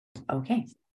Okay.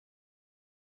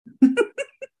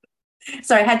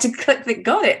 Sorry, I had to click the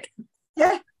got it.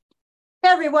 Yeah. Hey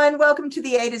everyone, welcome to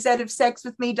the A to Z of Sex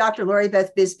with me, Dr. Lori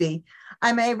Beth Bisbey.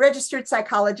 I'm a registered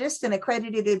psychologist and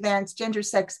accredited advanced gender,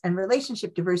 sex, and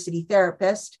relationship diversity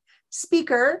therapist,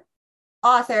 speaker,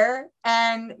 author,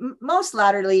 and most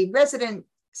latterly resident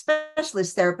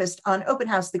specialist therapist on Open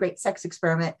House, The Great Sex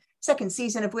Experiment, second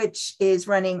season of which is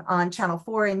running on Channel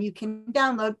 4, and you can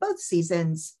download both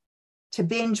seasons to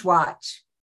binge watch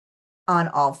on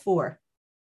all four.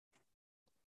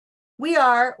 We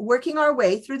are working our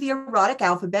way through the erotic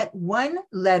alphabet, one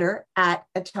letter at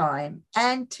a time.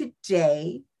 And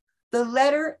today, the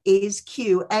letter is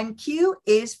Q, and Q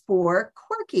is for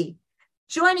quirky.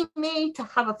 Joining me to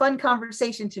have a fun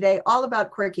conversation today, all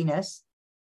about quirkiness,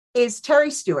 is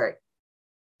Terry Stewart.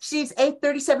 She's a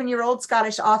 37-year-old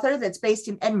Scottish author that's based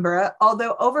in Edinburgh,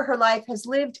 although over her life has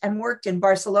lived and worked in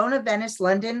Barcelona, Venice,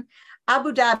 London,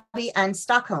 Abu Dhabi, and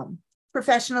Stockholm.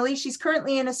 Professionally, she's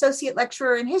currently an associate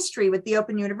lecturer in history with the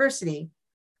Open University.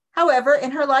 However,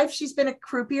 in her life, she's been a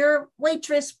croupier,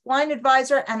 waitress, wine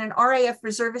advisor, and an RAF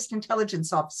reservist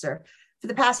intelligence officer. For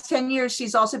the past 10 years,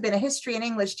 she's also been a history and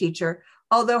English teacher,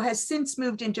 although has since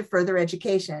moved into further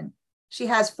education. She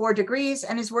has 4 degrees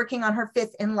and is working on her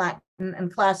 5th in Latin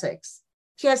and classics.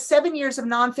 She has 7 years of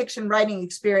nonfiction writing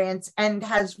experience and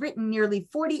has written nearly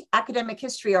 40 academic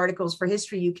history articles for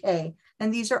History UK,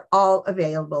 and these are all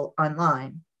available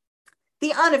online.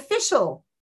 The unofficial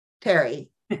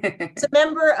Terry is a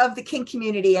member of the kink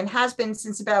community and has been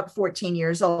since about 14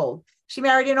 years old. She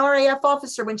married an RAF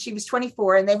officer when she was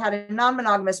 24, and they had a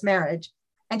non-monogamous marriage,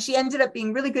 and she ended up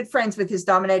being really good friends with his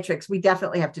dominatrix. We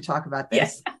definitely have to talk about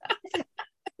this. Yes.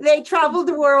 They traveled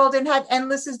the world and had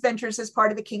endless adventures as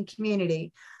part of the kink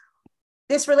community.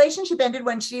 This relationship ended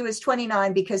when she was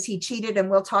 29 because he cheated, and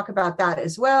we'll talk about that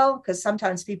as well, because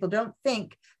sometimes people don't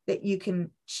think that you can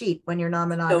cheat when you're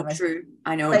non-monogamous. So true.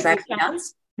 I know. It drives me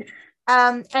nuts.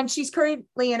 And she's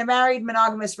currently in a married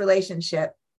monogamous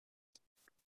relationship.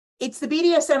 It's the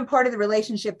BDSM part of the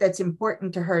relationship that's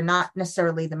important to her, not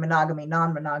necessarily the monogamy,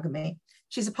 non-monogamy.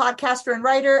 She's a podcaster and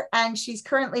writer, and she's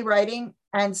currently writing,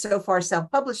 and so far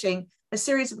self-publishing, a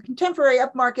series of contemporary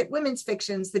upmarket women's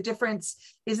fictions. The difference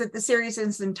is that the series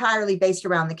is entirely based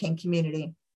around the kink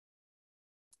community.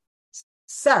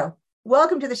 So,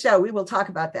 welcome to the show. We will talk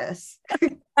about this.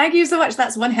 Thank you so much.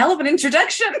 That's one hell of an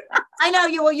introduction. I know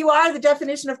you. Well, you are the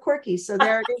definition of quirky, so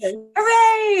there it is.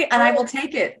 Hooray! And I will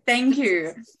take it. Thank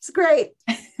you. It's great.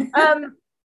 I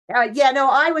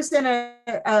was in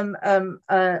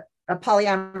a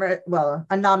polyamorous, well,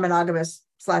 a non-monogamous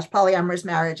 / polyamorous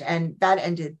marriage, and that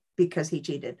ended because he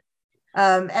cheated.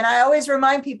 And I always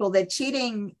remind people that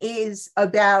cheating is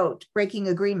about breaking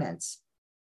agreements.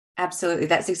 Absolutely.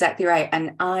 That's exactly right.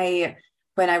 And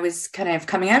when I was kind of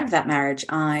coming out of that marriage,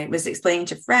 I was explaining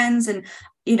to friends, and,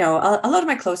 you know, a lot of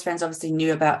my close friends obviously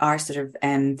knew about our sort of,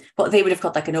 what they would have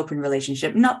called like an open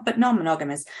relationship, but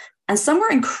non-monogamous. And some were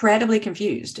incredibly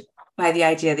confused by the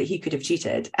idea that he could have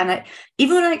cheated. And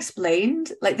even when I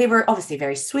explained, like, they were obviously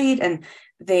very sweet, and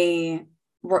they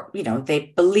were, you know,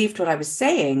 they believed what I was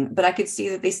saying, but I could see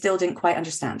that they still didn't quite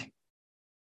understand.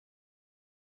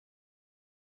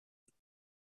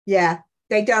 Yeah,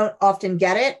 they don't often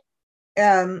get it.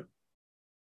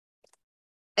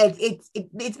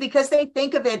 It's because they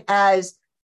think of it as,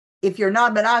 if you're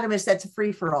non-monogamous, that's a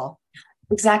free-for-all.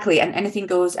 Exactly. And anything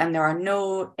goes, and there are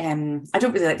no, I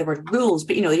don't really like the word rules,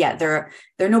 but, you know, yeah, there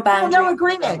are no boundaries.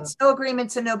 No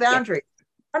agreements and no boundaries. Yeah.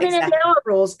 I mean, exactly. There are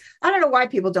rules. I don't know why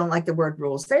people don't like the word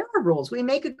rules. They are rules. We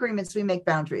make agreements, we make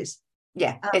boundaries.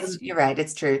 Yeah, you're right.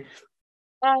 It's true.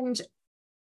 And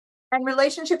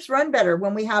relationships run better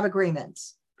when we have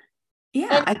agreements.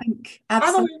 Yeah, and I think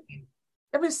absolutely.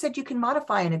 I've always said you can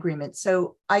modify an agreement.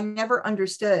 So I never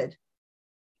understood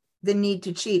the need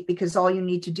to cheat, because all you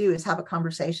need to do is have a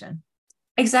conversation.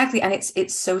 Exactly. And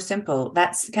it's so simple.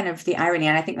 That's kind of the irony.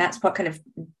 And I think that's what kind of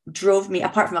drove me,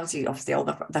 apart from obviously all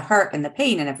the hurt and the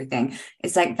pain and everything.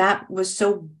 It's like, that was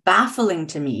so baffling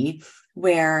to me,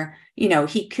 where, you know,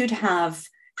 he could have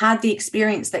had the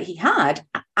experience that he had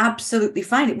absolutely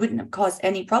fine. It wouldn't have caused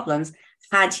any problems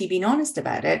had he been honest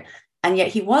about it. And yet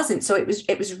he wasn't. So it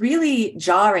was really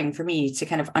jarring for me to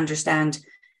kind of understand,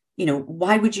 you know,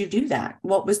 why would you do that?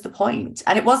 What was the point?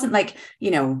 And it wasn't like,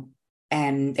 you know,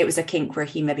 it was a kink where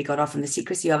he maybe got off on the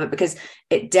secrecy of it, because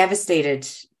it devastated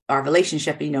our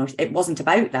relationship. You know, it wasn't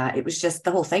about that. It was just,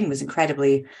 the whole thing was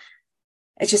incredibly,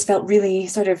 it just felt really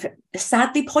sort of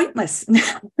sadly pointless.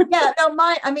 Yeah, no,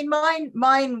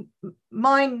 mine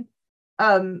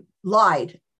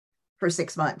lied for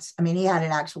 6 months. I mean, he had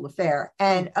an actual affair,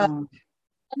 and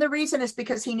And the reason is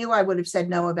because he knew I would have said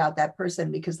no about that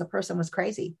person because the person was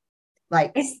crazy.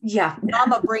 Like yeah,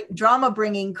 drama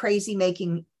bringing, crazy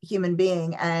making human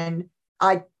being. And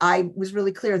I was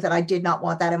really clear that I did not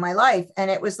want that in my life.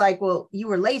 And it was like, well, you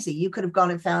were lazy. You could have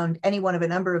gone and found any one of a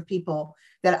number of people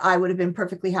that I would have been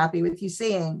perfectly happy with you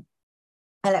seeing.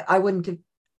 And I wouldn't have,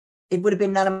 it would have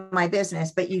been none of my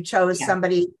business, but you chose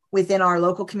somebody within our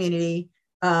local community.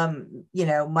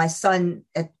 My son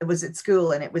was at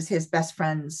school and it was his best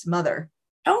friend's mother.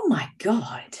 Oh my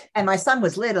God. And my son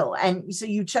was little. And so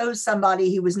you chose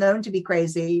somebody who was known to be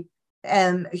crazy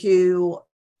and who,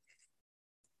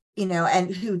 and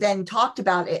who then talked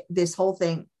about it, this whole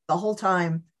thing, the whole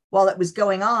time while it was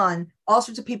going on. All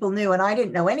sorts of people knew, and I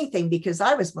didn't know anything because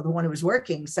I was the one who was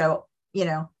working. So,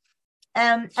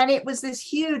 and it was this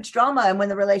huge drama. And when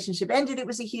the relationship ended, it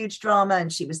was a huge drama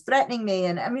and she was threatening me.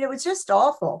 And I mean, it was just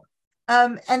awful.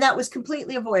 And that was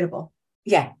completely avoidable.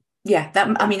 Yeah. That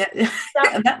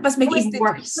must make it even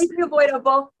worse. Completely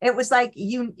avoidable. It was like,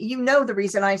 the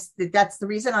reason that's the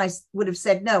reason I would have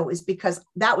said no, is because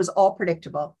that was all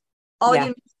predictable. All you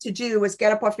need to do was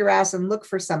get up off your ass and look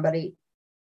for somebody,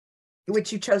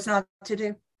 which you chose not to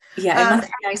do. Yeah, it must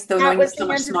be nice though, knowing you're so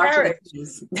much smarter than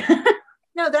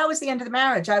No, that was the end of the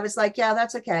marriage. I was like, yeah,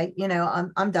 that's okay.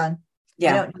 I'm done.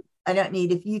 Yeah. I don't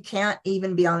need, if you can't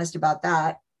even be honest about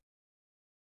that.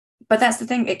 But that's the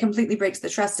thing, it completely breaks the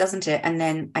trust, doesn't it? And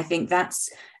then I think that's,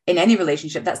 in any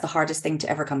relationship, that's the hardest thing to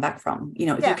ever come back from. If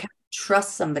you can't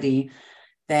trust somebody,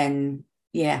 then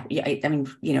I mean,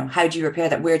 how do you repair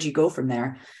that? Where do you go from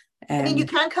there? I mean, you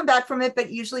can come back from it, but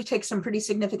it usually takes some pretty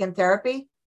significant therapy,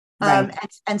 right.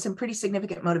 and some pretty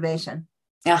significant motivation.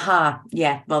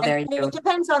 Yeah. Well, there you go. It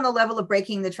depends on the level of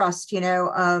breaking the trust.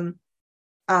 I've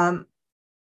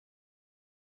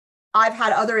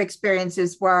had other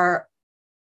experiences where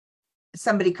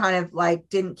somebody kind of like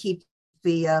didn't keep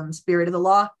the spirit of the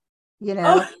law,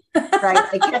 right?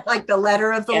 They kept like the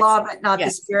letter of the law, but not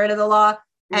the spirit of the law.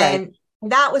 And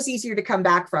that was easier to come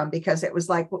back from because it was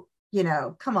like,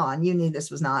 come on, you knew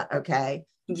this was not okay.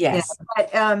 Yes.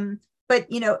 But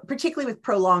particularly with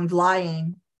prolonged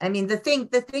lying, I mean, the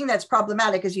thing that's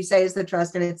problematic, as you say, is the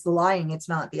trust, and it's the lying. It's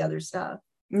not the other stuff.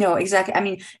 No, exactly. I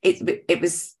mean, it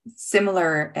was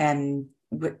similar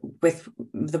with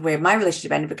the way my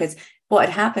relationship ended, because what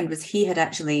had happened was he had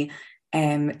actually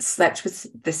slept with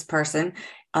this person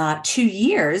 2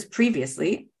 years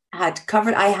previously. I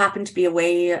happened to be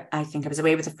away. I think I was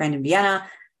away with a friend in Vienna,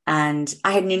 and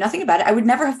I knew nothing about it. I would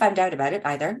never have found out about it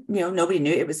either. Nobody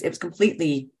knew. It was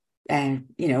completely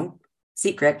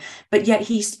secret. But yet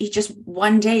he just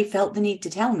one day felt the need to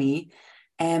tell me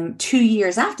 2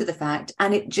 years after the fact,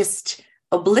 and it just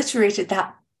obliterated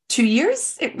that 2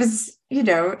 years. It was,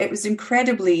 it was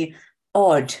incredibly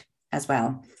odd as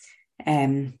well.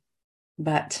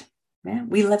 But yeah,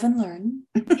 we live and learn.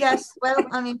 Yes. Well,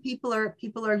 I mean, people are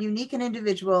unique and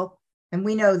individual, and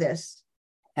we know this.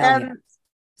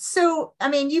 So, I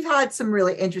mean, you've had some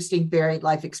really interesting, varied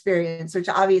life experience, which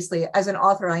obviously, as an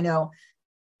author, I know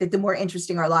that the more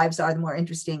interesting our lives are, the more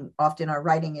interesting often our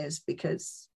writing is,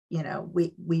 because,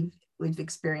 we've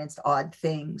experienced odd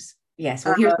things. Yes.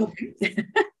 Well, here's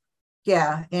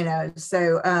yeah.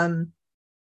 So,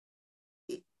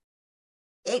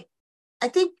 I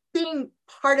think being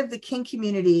part of the kink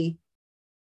community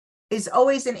is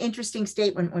always an interesting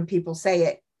statement when people say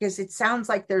it, because it sounds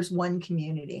like there's one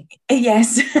community.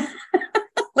 Yes.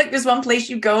 Like there's one place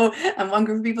you go and one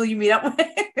group of people you meet up with.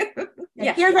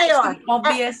 Yeah, here they are.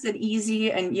 Obvious and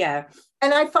easy, and yeah.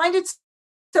 And I find it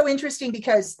so interesting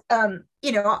because,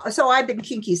 so I've been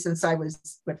kinky since I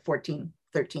was 14,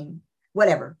 13,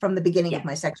 whatever, from the beginning of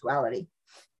my sexuality.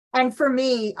 And for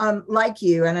me, like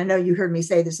you, and I know you heard me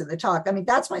say this in the talk, I mean,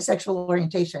 that's my sexual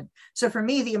orientation. So for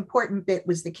me, the important bit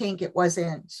was the kink. It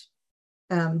wasn't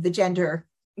the gender.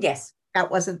 Yes. That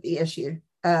wasn't the issue.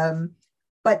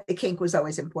 But the kink was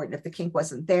always important. If the kink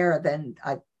wasn't there, then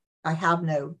I have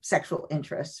no sexual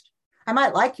interest. I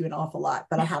might like you an awful lot,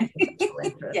 but I have no sexual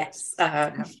interest. Yes.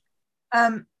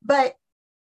 But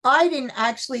I didn't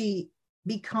actually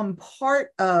become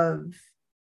part of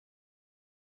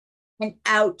an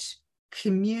out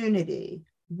community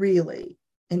really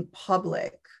in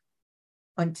public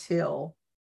until,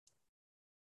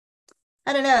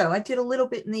 I don't know, I did a little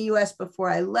bit in the US before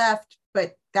I left,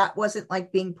 but that wasn't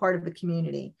like being part of a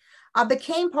community. I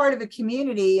became part of a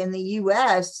community in the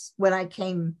US when I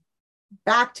came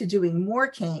back to doing more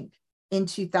kink in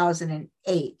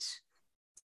 2008.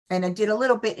 And I did a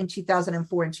little bit in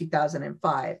 2004 and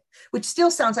 2005, which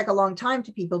still sounds like a long time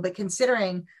to people, but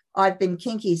considering I've been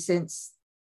kinky since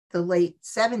the late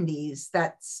 70s,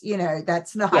 that's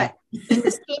not in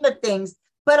the scheme of things.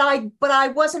 but I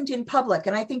wasn't in public.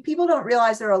 And I think people don't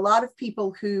realize there are a lot of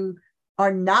people who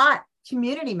are not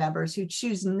community members, who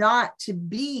choose not to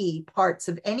be parts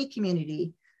of any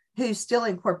community, who still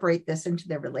incorporate this into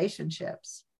their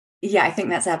relationships. Yeah, I think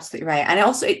that's absolutely right. And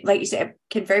also, like you said, it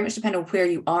can very much depend on where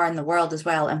you are in the world as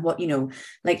well. And what,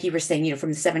 like you were saying,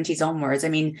 from the 70s onwards. I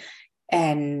mean,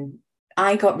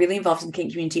 I got really involved in the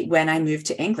kink community when I moved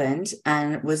to England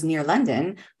and was near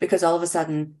London, because all of a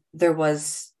sudden there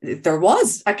was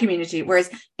a community. Whereas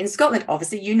in Scotland,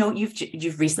 obviously,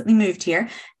 you've recently moved here,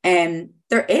 and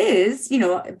there is,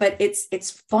 but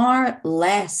it's far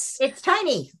less. It's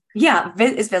tiny. Yeah,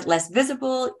 it's less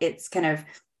visible. It's kind of,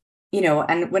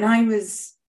 and when I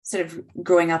was sort of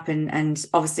growing up and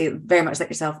obviously very much like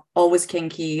yourself, always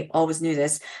kinky, always knew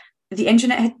this, the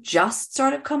internet had just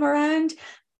sort of come around.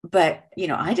 But,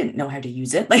 I didn't know how to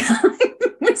use it. Like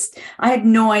I had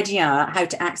no idea how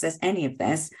to access any of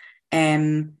this.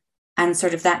 And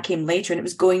sort of that came later, and it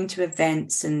was going to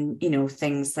events and,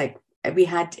 things like we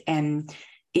had,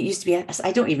 it used to be,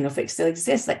 I don't even know if it still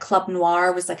exists, like Club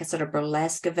Noir was like a sort of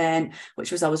burlesque event,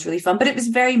 which was always really fun, but it was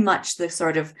very much the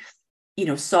sort of,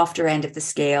 softer end of the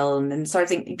scale, and sort of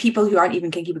thing people who aren't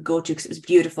even kinky would go to because it was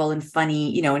beautiful and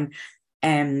funny,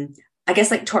 and I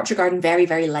guess like Torture Garden, very,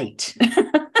 very light.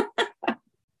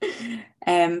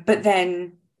 But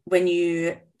then when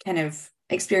you kind of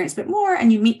experience a bit more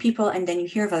and you meet people and then you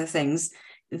hear of other things,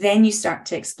 then you start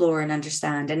to explore and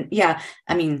understand. And yeah,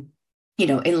 I mean,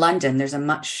 in London, there's a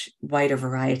much wider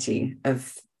variety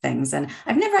of things. And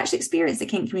I've never actually experienced the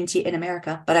kink community in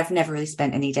America, but I've never really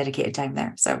spent any dedicated time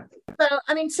there. So, well,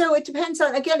 I mean, so it depends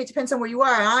on where you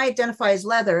are. I identify as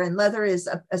leather, and leather is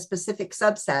a specific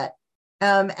subset.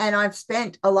 And I've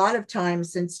spent a lot of time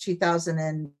since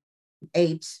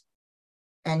 2008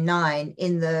 and 9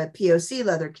 in the POC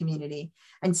leather community.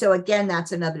 And so again,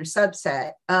 that's another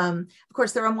subset. Of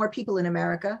course, there are more people in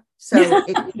America. So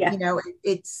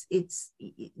it's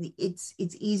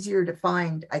easier to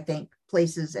find, I think,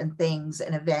 places and things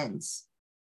and events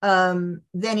than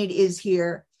it is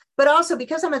here. But also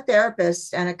because I'm a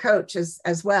therapist and a coach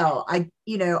as well, I've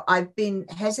been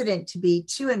hesitant to be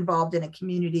too involved in a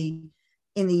community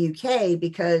in the UK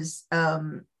because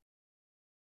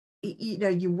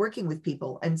you're working with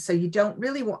people, and so you don't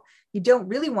really want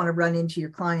to run into your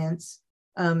clients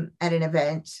at an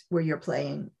event where you're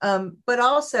playing. But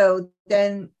also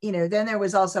then there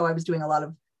was also, I was doing a lot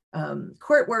of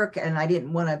court work, and I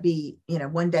didn't want to be,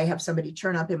 one day have somebody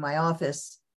turn up in my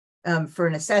office for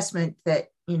an assessment that,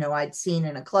 I'd seen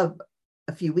in a club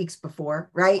a few weeks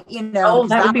before, right? Oh,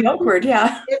 that would be awkward.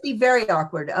 Yeah. It'd be very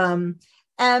awkward. And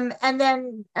then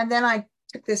I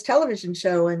took this television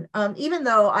show, and even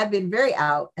though I've been very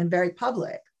out and very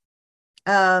public,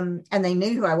 and they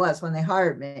knew who I was when they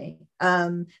hired me,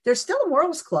 there's still a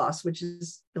morals clause, which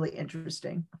is really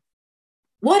interesting.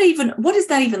 What does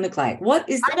that even look like? What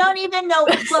is that? I don't even know.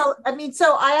 Well, I mean,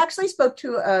 so I actually spoke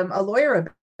to a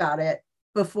lawyer about it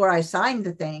before I signed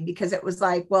the thing, because it was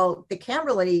like, well, they can't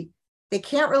really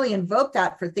invoke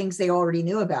that for things they already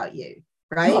knew about you,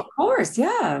 right? Oh, of course,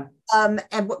 yeah. And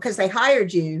because they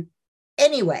hired you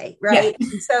anyway, right? Yeah.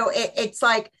 So it's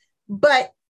like,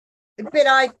 but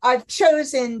I've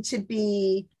chosen to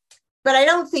be, but I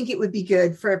don't think it would be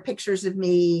good for pictures of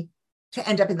me to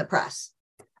end up in the press.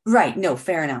 Right. No,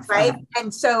 fair enough. Right.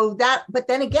 And so but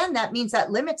then again, that means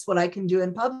that limits what I can do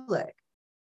in public.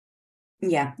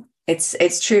 Yeah,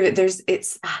 it's true.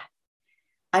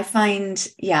 I find,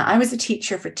 I was a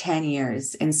teacher for 10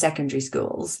 years in secondary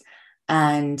schools.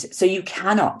 And so you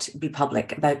cannot be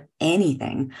public about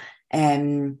anything.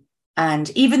 And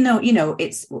even though,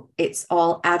 it's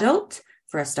all adult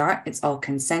for a start, it's all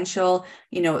consensual,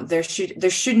 there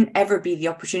shouldn't ever be the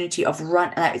opportunity of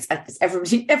it's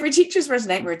every teacher's worst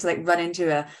nightmare to like run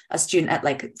into a student at,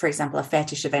 like, for example, a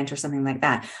fetish event or something like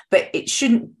that. But it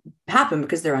shouldn't happen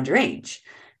because they're underage.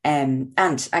 And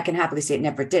I can happily say it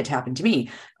never did happen to me,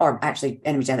 or actually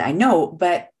anybody that I know,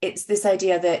 but it's this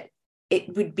idea that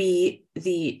it would be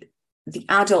the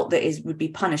adult that would be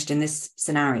punished in this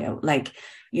scenario. Like,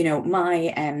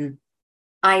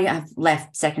 I have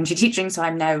left secondary teaching, so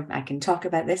I can talk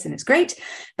about this, and it's great.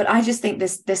 But I just think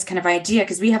this kind of idea,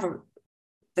 because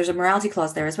there's a morality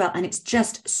clause there as well, and it's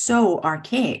just so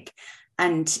archaic,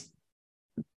 and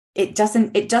it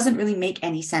doesn't really make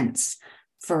any sense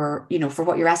for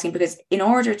what you're asking, because in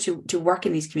order to work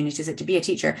in these communities, to be a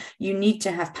teacher, you need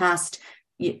to have passed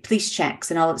police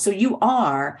checks and all. So you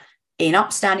are an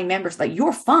upstanding member, like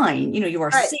you're fine, you are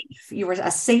right. Safe, you are a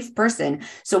safe person.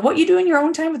 So what you do in your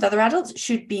own time with other adults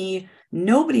should be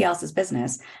nobody else's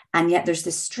business. And yet there's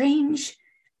this strange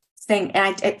thing.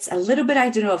 And it's a little bit, I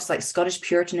don't know, it's like Scottish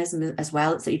Puritanism as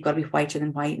well. It's that you've got to be whiter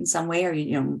than white in some way, or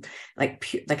like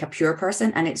a pure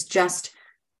person. And it's just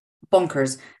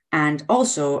bonkers. And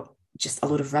also just a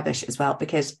load of rubbish as well,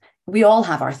 because we all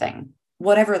have our thing,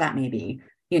 whatever that may be,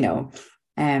 you know.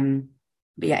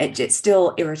 But yeah, it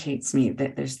still irritates me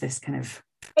that there's this kind of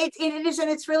it is, and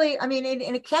it's really, I mean,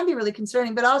 and it can be really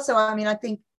concerning, but also, I mean, I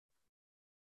think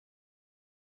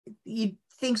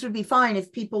things would be fine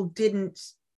if people didn't,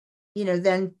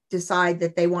 then decide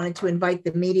that they wanted to invite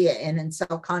the media in and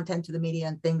sell content to the media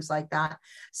and things like that.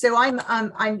 So I'm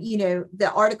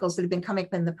the articles that have been coming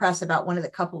up in the press about one of the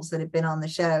couples that have been on the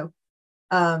show.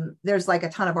 There's like a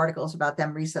ton of articles about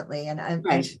them recently,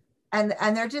 right.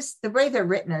 and they're just, the way they're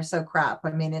written are so crap.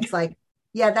 I mean, it's like,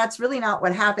 yeah, that's really not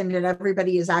what happened, and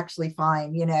everybody is actually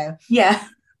fine, Yeah.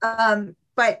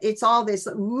 But it's all this,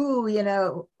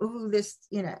 this,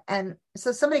 and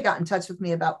so somebody got in touch with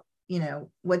me about,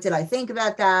 what did I think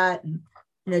about that? And,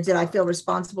 did I feel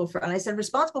responsible for, and I said,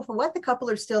 responsible for what? The couple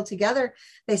are still together.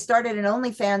 They started an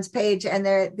OnlyFans page, and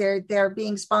they're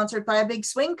being sponsored by a big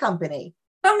swing company.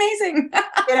 Amazing.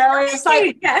 It's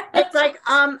like, yeah. It's like,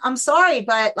 I'm sorry,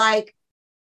 but like,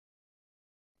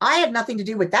 I had nothing to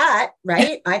do with that.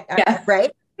 Right.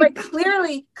 Right. But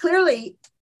clearly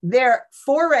their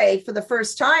foray for the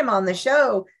first time on the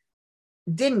show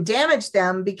didn't damage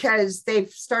them, because they've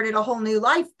started a whole new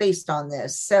life based on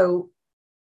this. So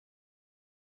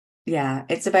yeah,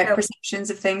 it's about perceptions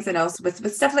of things, and also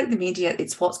with stuff like the media,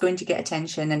 it's what's going to get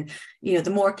attention, and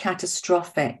the more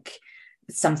catastrophic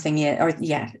something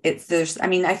there's, I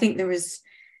mean, I think there's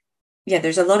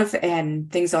a lot of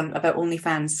things on about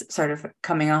OnlyFans sort of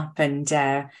coming up and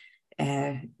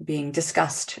being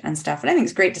discussed and stuff, and I think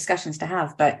it's great discussions to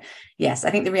have. But yes,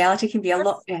 I think the reality can be a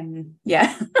lot.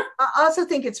 I also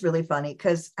think it's really funny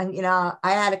because, I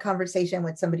had a conversation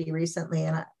with somebody recently,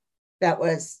 and that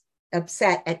was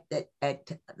upset at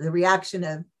the reaction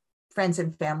of friends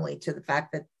and family to the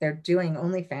fact that they're doing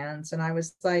OnlyFans, and I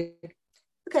was like,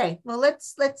 okay, well,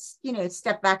 let's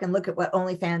step back and look at what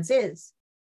OnlyFans is.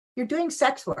 You're doing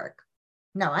sex work.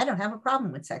 No, I don't have a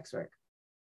problem with sex work.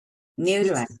 Neither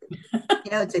do I.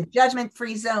 It's a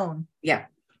judgment-free zone. Yeah.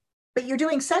 But you're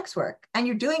doing sex work, and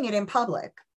you're doing it in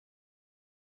public.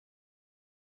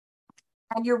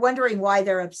 And you're wondering why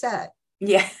they're upset.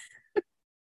 Yeah.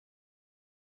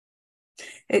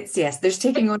 There's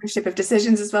taking ownership of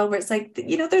decisions as well, where it's like,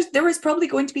 there was probably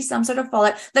going to be some sort of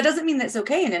fallout. That doesn't mean that's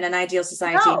okay. And in an ideal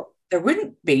society, no, there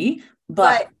wouldn't be,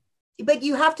 but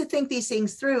you have to think these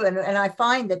things through. And I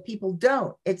find that people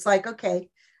don't. It's like, okay,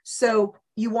 so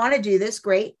you want to do this,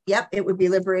 great. Yep. It would be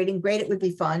liberating. Great. It would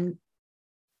be fun.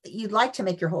 You'd like to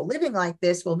make your whole living like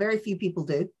this. Well, very few people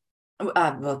do. We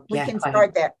can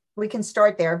start there. We can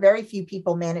start there. Very few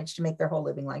people manage to make their whole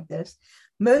living like this.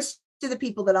 Most of the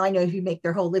people that I know who make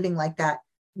their whole living like that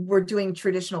were doing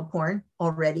traditional porn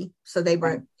already. So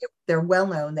they're well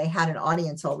known. They had an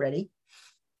audience already.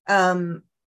 Or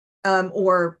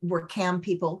were cam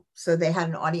people. So they had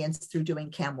an audience through doing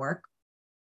cam work.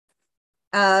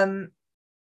 And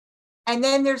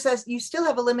then you still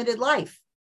have a limited life.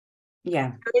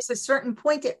 Yeah. There is a certain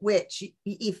point at which,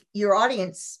 if your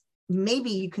audience,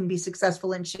 maybe you can be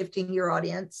successful in shifting your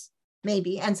audience,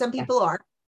 maybe, and some people are,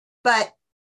 but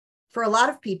for a lot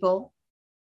of people,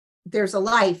 there's a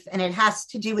life, and it has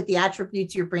to do with the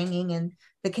attributes you're bringing and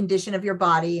the condition of your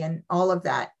body and all of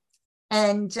that.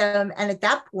 And at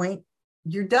that point,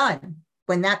 you're done.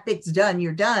 When that bit's done,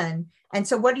 you're done. And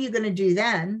so what are you going to do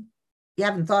then? You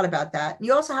haven't thought about that.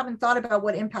 You also haven't thought about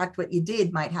what impact what you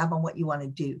did might have on what you want to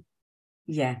do.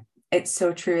 Yeah, it's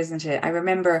so true, isn't it? I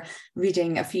remember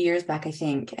reading a few years back, I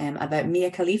think, about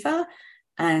Mia Khalifa,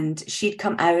 and she'd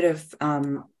come out of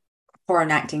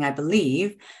foreign acting, I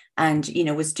believe, and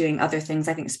was doing other things,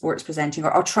 I think sports presenting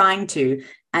or trying to,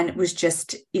 and it was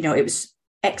just it was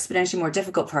exponentially more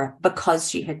difficult for her because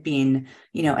she had been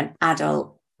an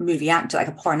adult movie actor, like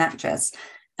a porn actress,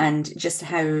 and just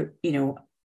how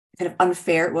kind of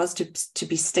unfair it was to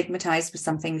be stigmatized with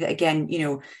something that, again,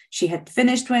 she had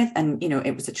finished with, and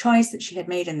it was a choice that she had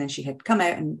made, and then she had come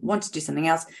out and wanted to do something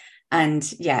else,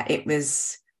 and it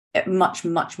was much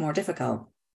more difficult.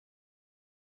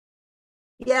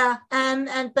 Yeah,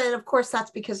 but of course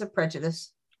that's because of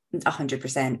prejudice.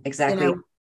 100%, exactly.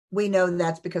 We know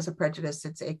that's because of prejudice.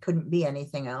 It couldn't be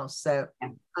anything else. So,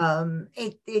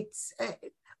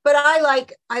 but I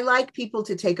like people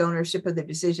to take ownership of their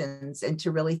decisions and to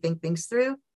really think things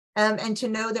through, and to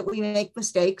know that we make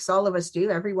mistakes. All of us do,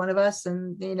 every one of us,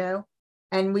 and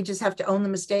and we just have to own the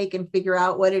mistake and figure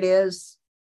out what it is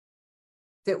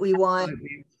that we want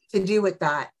to do with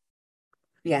that.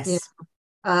 Yes.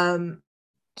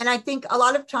 And I think a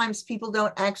lot of times people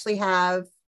don't actually have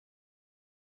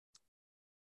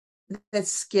the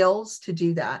skills to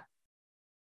do that.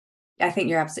 I think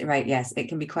you're absolutely right. Yes, it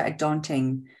can be quite a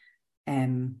daunting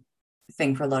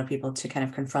thing for a lot of people to kind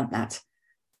of confront that.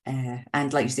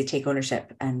 And like you say, take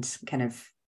ownership and kind of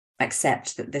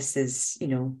accept that this is,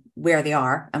 where they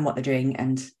are and what they're doing.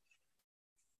 And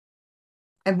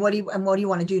what do you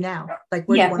want to do now? Like,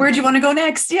 where do you want to go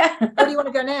next? Yeah. Where do you want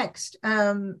to go next?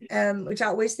 Which I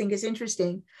always think is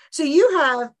interesting. So you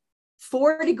have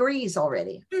 4 degrees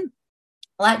already.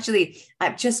 Well, actually,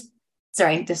 just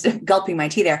gulping my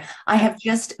tea there. I have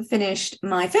just finished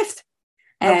my 5th.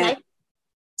 Okay.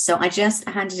 So I just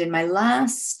handed in my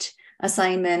last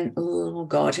assignment,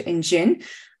 in June.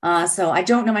 So I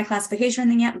don't know my classification or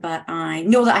anything yet, but I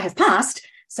know that I have passed.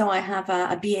 So I have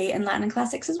a BA in Latin and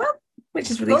Classics as well, which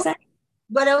is really exciting.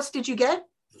 What else did you get?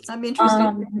 I'm interested.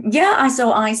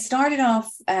 So I started off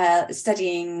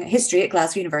studying history at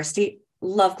Glasgow University.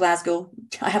 Love Glasgow.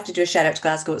 I have to do a shout out to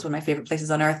Glasgow. It's one of my favorite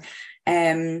places on earth.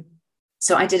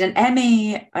 So I did an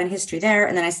MA in history there,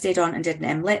 and then I stayed on and did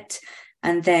an MLit.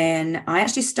 And then I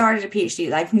actually started a PhD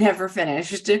that I've never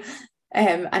finished.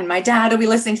 And my dad will be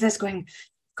listening to this going,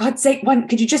 God's sake,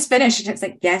 could you just finish? And it's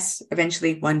like, yes,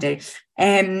 eventually one day.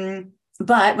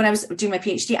 But when I was doing my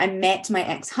PhD, I met my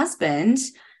ex-husband.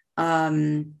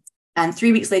 And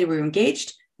 3 weeks later, we were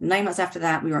engaged. 9 months after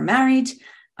that, we were married.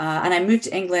 And I moved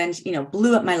to England,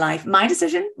 blew up my life. My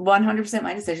decision, 100%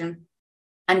 my decision.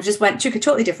 And just took a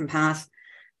totally different path.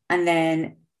 And then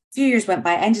a few years went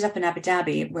by, I ended up in Abu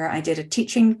Dhabi where I did a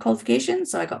teaching qualification.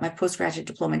 So I got my postgraduate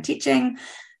diploma in teaching,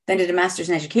 then did a master's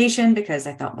in education because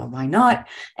I thought, well, why not?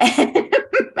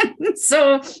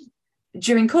 So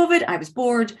during COVID, I was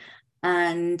bored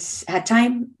and had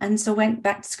time. And so went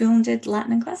back to school and did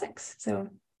Latin and Classics. So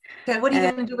what are you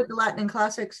going to do with the Latin and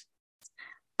Classics?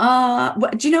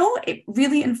 It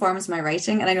really informs my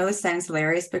writing. And I know this sounds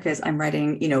hilarious because I'm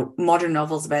writing, modern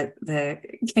novels about the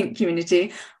kink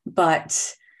community,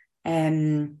 but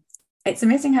it's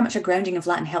amazing how much a grounding of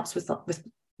Latin helps with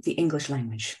the English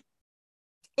language.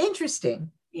 Interesting.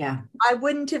 Yeah. I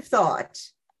wouldn't have thought.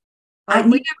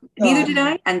 Neither did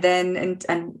I. And then,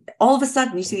 and all of a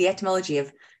sudden you see the etymology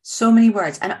of so many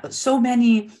words and so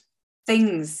many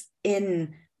things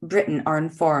in Britain are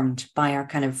informed by our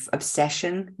kind of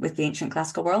obsession with the ancient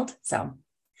classical world. So,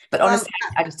 but honestly,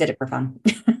 I just did it for fun.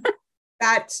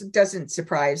 That doesn't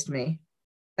surprise me.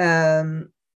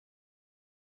 That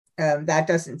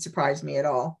doesn't surprise me at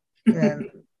all.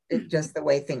 It's just the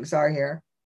way things are here.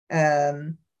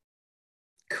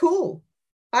 Cool.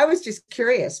 I was just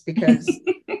curious because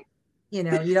you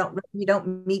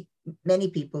don't meet many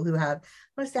people who have.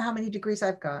 Let's see how many degrees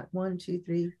I've got. 1, 2,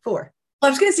 3, 4. Well,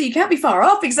 I was going to say you can't be far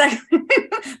off exactly,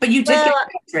 but you did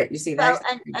get it. You see that,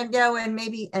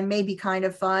 and maybe kind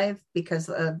of 5 because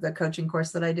of the coaching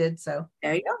course that I did. So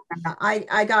there you go.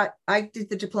 I did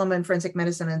the diploma in forensic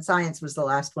medicine and science was the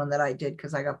last one that I did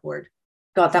because I got bored.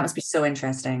 God, that must be so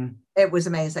interesting. It was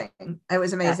amazing.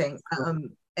 Cool.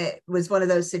 It was one of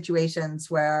those situations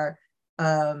where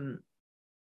I've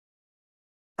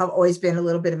always been a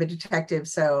little bit of a detective.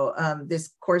 So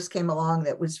this course came along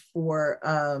that was for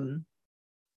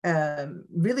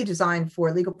really designed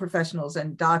for legal professionals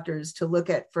and doctors to look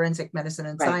at forensic medicine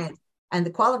and science. And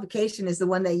the qualification is the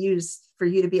one they use for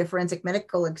you to be a forensic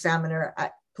medical examiner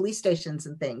at police stations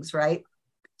and things, right?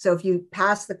 So if you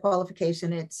pass the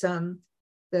qualification, it's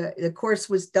the course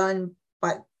was done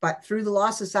but through the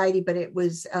Law Society, but it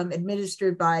was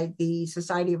administered by the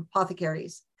Society of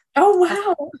Apothecaries. Oh,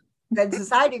 wow. The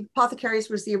Society of Apothecaries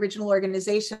was the original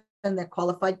organization that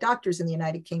qualified doctors in the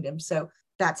United Kingdom. So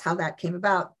that's how that came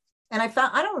about. And I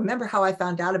don't remember how I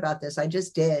found out about this. I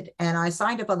just did. And I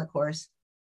signed up on the course.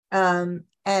 And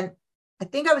I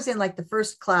think I was in like the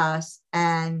first class,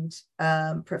 and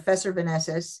Professor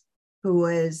Vanessas, who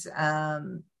was a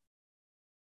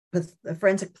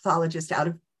forensic pathologist out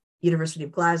of University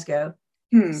of Glasgow,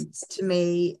 said to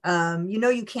me,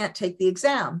 you can't take the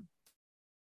exam.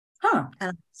 Huh.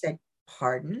 And I said,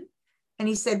 pardon? And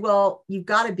he said, well, you've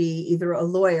got to be either a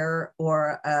lawyer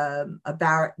or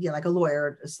like a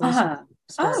lawyer, a solicitor,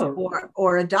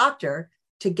 or a doctor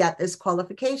to get this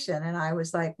qualification. And I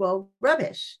was like, well,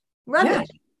 rubbish. Yeah.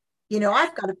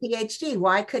 I've got a PhD.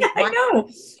 Why couldn't I know?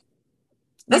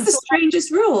 That's the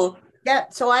strangest rule. Yeah,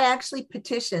 so I actually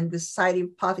petitioned the Society of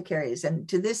Apothecaries, and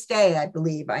to this day, I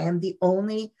believe I am the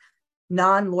only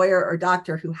non-lawyer or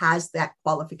doctor who has that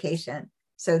qualification.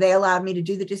 So they allowed me to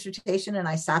do the dissertation, and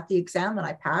I sat the exam, and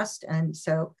I passed. And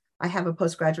so I have a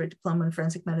postgraduate diploma in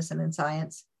forensic medicine and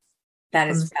science. That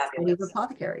is fabulous. Of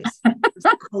Apothecaries.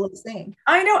 was the coolest thing.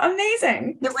 I know,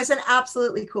 amazing. It was an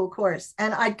absolutely cool course.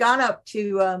 And I'd gone up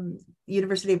to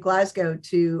University of Glasgow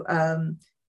to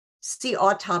see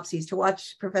autopsies, to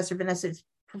watch Professor Vanessa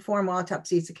perform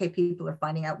autopsies in case people are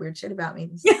finding out weird shit about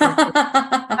me.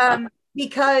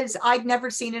 Because I'd never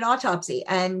seen an autopsy.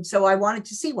 And so I wanted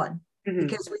to see one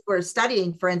because we were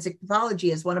studying forensic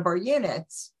pathology as one of our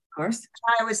units. Of course.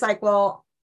 I was like, well,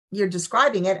 you're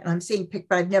describing it and I'm seeing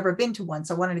but I've never been to one.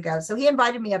 So I wanted to go. So he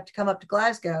invited me up to come up to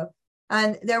Glasgow.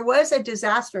 And there was a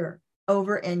disaster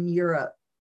over in Europe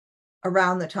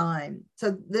around the time.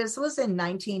 So this was in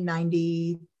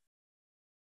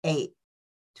 1998,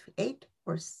 8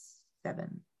 or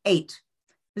 7, 8.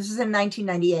 This was in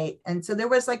 1998. And so there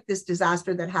was like this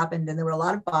disaster that happened and there were a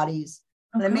lot of bodies.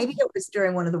 Okay. And maybe it was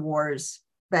during one of the wars,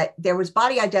 but there was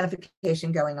body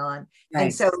identification going on. Right.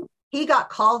 And so he got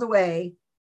called away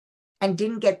and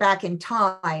didn't get back in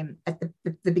time at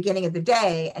the beginning of the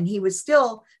day. And he was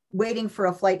still waiting for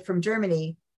a flight from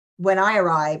Germany when I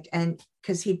arrived, and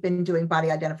because he'd been doing body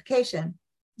identification.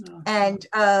 Oh. And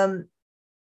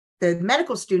the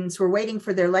medical students were waiting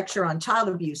for their lecture on child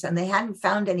abuse, and they hadn't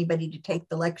found anybody to take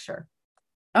the lecture.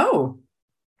 Oh.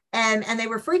 And they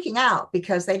were freaking out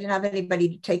because they didn't have anybody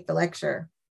to take the lecture.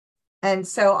 And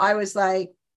so I was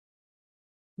like,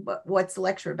 what's the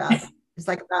lecture about? It's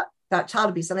like about child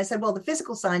abuse. And I said, well, the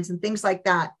physical signs and things like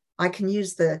that, I can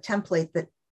use the template that,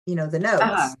 the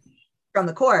notes from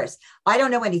the course. I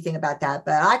don't know anything about that,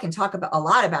 but I can talk about a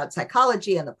lot about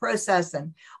psychology and the process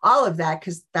and all of that,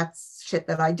 because that's shit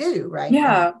that I do, right?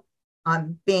 Yeah.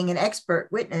 I'm being an expert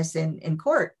witness in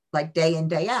court, like day in,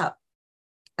 day out.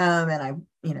 And I,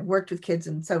 worked with kids.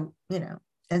 And so,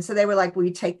 and so they were like,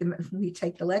 we take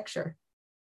the lecture.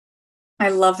 I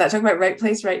love that. Talking about right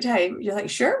place, right time. You're like,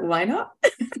 sure, why not?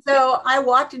 So I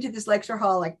walked into this lecture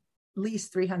hall, like at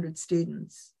least 300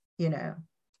 students,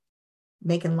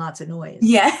 making lots of noise.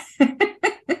 Yeah.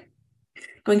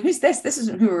 Going, who's this? This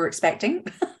isn't who we were expecting.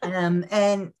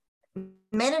 And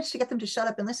managed to get them to shut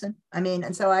up and listen.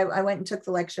 And so I went and took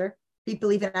the lecture.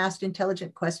 People even asked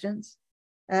intelligent questions.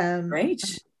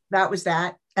 Great. That was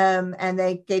that. And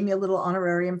they gave me a little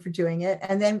honorarium for doing it.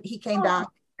 And then he came back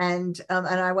and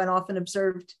I went off and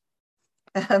observed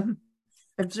autopsies.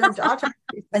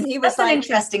 And he was an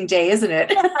interesting day, isn't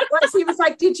it? Yeah, he was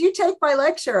like, did you take my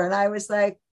lecture? And I was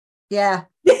like, yeah.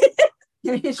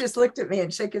 He just looked at me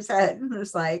and shook his head and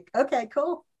was like, okay,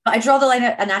 cool. I draw the line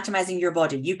at anatomizing your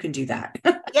body. You can do that.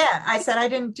 Yeah. I said, I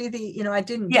didn't do do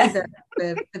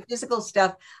the physical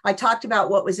stuff. I talked about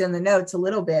what was in the notes a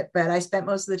little bit, but I spent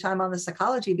most of the time on the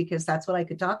psychology because that's what I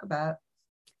could talk about.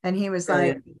 And he was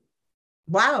Brilliant. Like,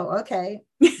 wow, okay.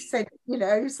 He said,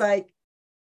 he's like,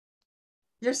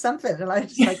 you're something. And I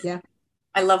was just like, yeah.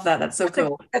 I love that. That's so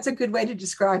cool. That's a good way to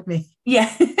describe me.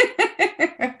 Yeah.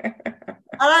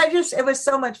 And it was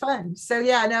so much fun. So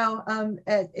yeah, no,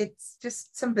 it's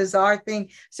just some bizarre thing.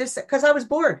 It's just because I was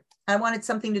bored. I wanted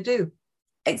something to do.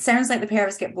 It sounds like the pair of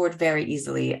us get bored very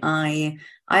easily. I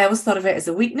always thought of it as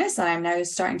a weakness, and I'm now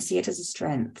starting to see it as a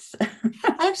strength.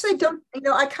 I actually don't,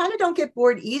 I kind of don't get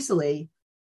bored easily.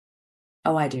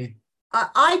 Oh, I do.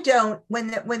 I don't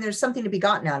when there's something to be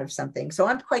gotten out of something. So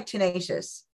I'm quite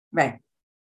tenacious. Right.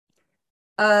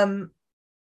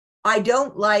 I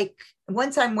don't like,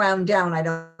 once I'm wound down, I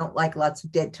don't like lots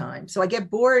of dead time. So I get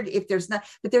bored if there's not,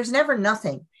 but there's never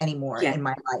nothing anymore in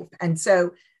my life. And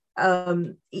so,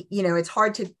 it's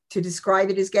hard to describe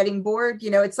it as getting bored.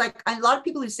 It's like a lot of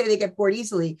people who say they get bored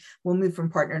easily will move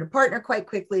from partner to partner quite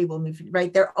quickly. Will move,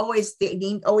 right? Always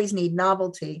need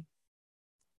novelty.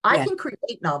 I can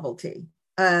create novelty.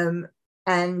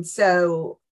 And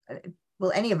so,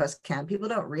 well, any of us can. People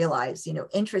don't realize,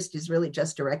 interest is really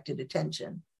just directed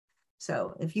attention.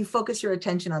 So if you focus your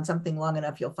attention on something long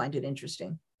enough, you'll find it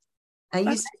interesting. I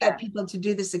used to get people to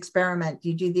do this experiment.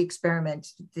 You do the experiment,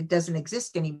 it doesn't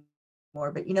exist anymore.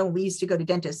 But, we used to go to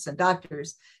dentists and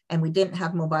doctors and we didn't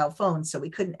have mobile phones, so we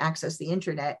couldn't access the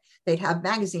internet. They'd have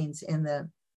magazines in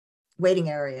the waiting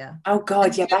area. Oh,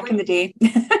 God. Yeah. Back in the day.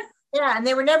 Yeah. And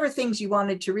they were never things you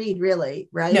wanted to read, really.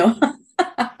 Right. No.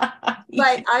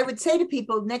 But I would say to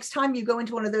people, next time you go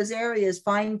into one of those areas,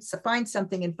 find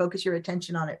something and focus your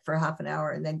attention on it for half an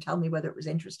hour and then tell me whether it was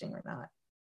interesting or not.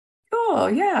 Oh,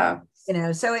 yeah.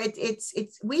 So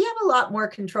it's we have a lot more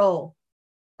control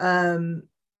than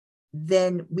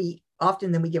we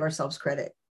give ourselves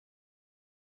credit.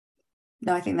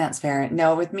 No, I think that's fair.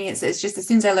 No, with me, it's just as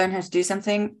soon as I learn how to do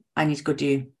something, I need to go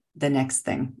do the next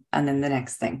thing and then the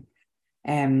next thing.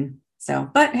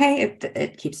 But hey,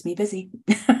 it keeps me busy.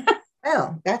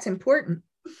 Well, that's important.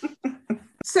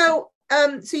 So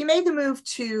you made the move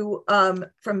to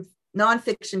from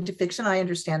nonfiction to fiction. I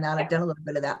understand that. I've done a little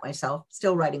bit of that myself,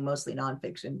 still writing mostly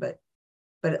nonfiction, but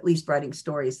at least writing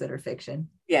stories that are fiction.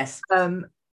 Yes. And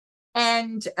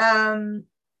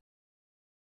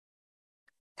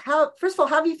first of all,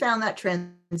 how have you found that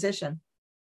transition?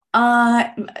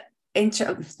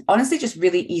 Honestly, just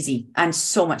really easy and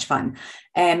so much fun.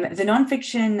 The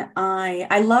nonfiction,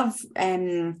 I love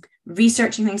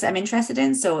researching things that I'm interested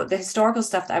in. So the historical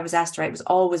stuff that I was asked to write was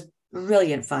always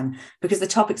brilliant fun because the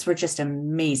topics were just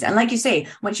amazing. And like you say,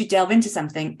 once you delve into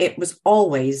something, it was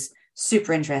always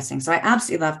super interesting. So I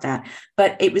absolutely loved that.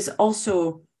 But it was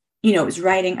also, it was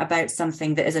writing about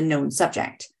something that is a known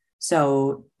subject.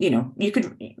 So, you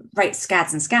could write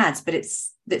scads and scads, but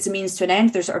it's a means to an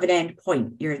end. There's sort of an end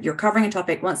point. You're covering a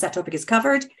topic. Once that topic is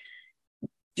covered,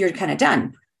 you're kind of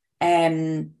done.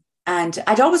 And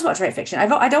I'd always wanted to write fiction.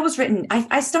 I'd always written,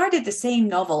 I started the same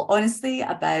novel, honestly,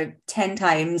 about 10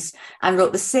 times and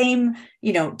wrote the same,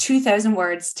 2,000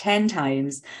 words 10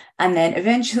 times. And then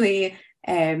eventually,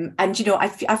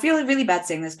 I feel really bad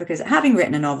saying this because having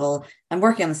written a novel and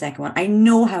working on the second one, I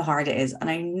know how hard it is. And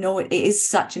I know it is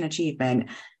such an achievement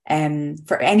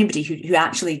for anybody who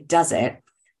actually does it.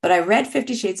 But I read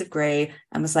 50 Shades of Grey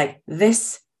and was like,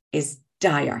 this is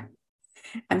dire.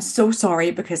 I'm so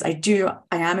sorry because I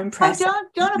am impressed. Oh,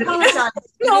 don't apologize.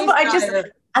 No, but I just,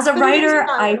 as a writer,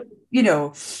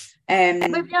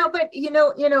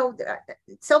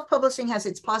 self-publishing has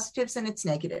its positives and its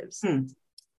negatives.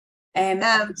 Yeah.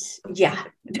 One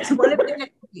of them,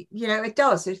 it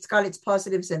does. It's got its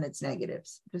positives and its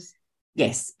negatives.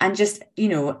 Yes. And just,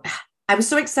 I was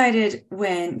so excited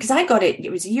because I got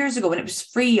it was years ago when it was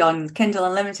free on Kindle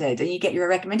Unlimited and you get your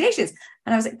recommendations.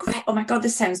 And I was like, great, oh my God,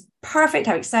 this sounds perfect.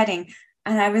 How exciting.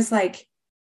 And I was like,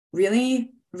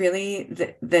 really,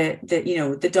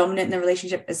 the dominant in the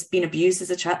relationship has been abused as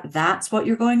a child. That's what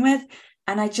you're going with.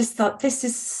 And I just thought this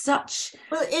is such.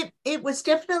 Well, it was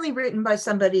definitely written by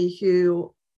somebody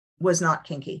who was not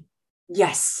kinky.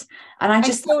 Yes. And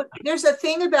so there's a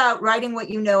thing about writing what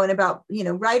you know and about,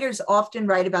 writers often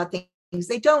write about things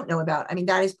they don't know about. I mean,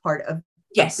 that is part of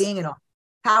being an author.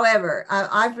 However,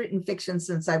 I've written fiction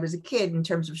since I was a kid in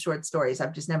terms of short stories.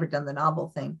 I've just never done the novel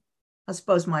thing. I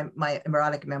suppose my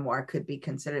erotic memoir could be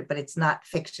considered, but it's not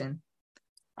fiction.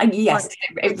 Yes,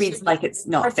 it reads like it's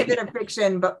not parts fiction. Of it are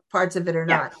fiction, but parts of it are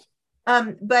not.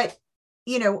 But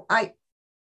I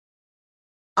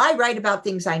write about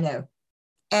things I know,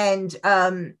 and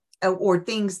or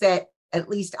things that at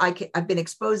least I've been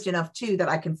exposed enough to that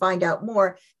I can find out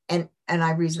more, and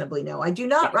I reasonably know. I do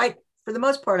not write, for the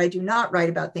most part, I do not write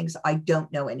about things I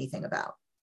don't know anything about.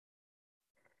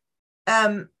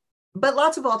 But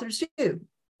lots of authors do.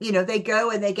 They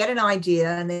go and they get an idea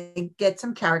and they get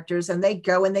some characters and they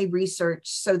go and they research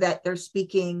so that they're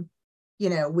speaking,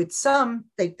 with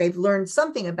they've learned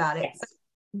something about it.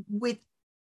 Yes.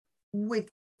 With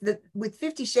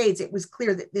 50 Shades, it was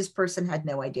clear that this person had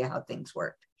no idea how things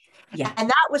worked. Yeah. And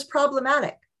that was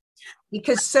problematic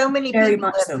because so many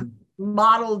people have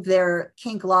modeled their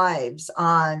kink lives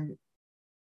on.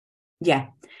 Yeah.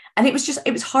 And it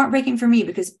was heartbreaking for me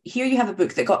because here you have a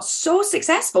book that got so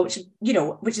successful,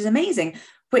 which is amazing,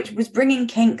 which was bringing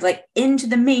kink like into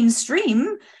the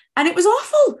mainstream, and it was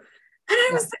awful. And I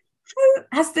was like,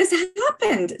 how has this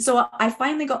happened? So I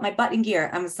finally got my butt in gear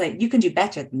and was like, you can do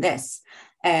better than this.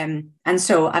 And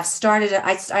so I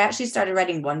actually started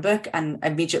writing one book and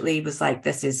immediately was like,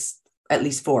 this is at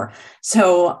least 4.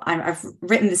 So I've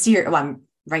written the series. Well, I'm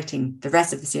writing the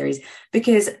rest of the series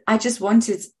because I just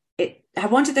wanted it. I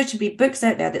wanted there to be books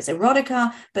out there that's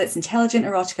erotica, but it's intelligent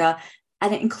erotica,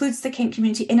 and it includes the kink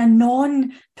community in a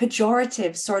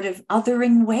non-pejorative sort of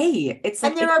othering way. It's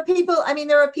like, and there are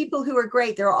people who are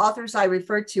great. There are authors I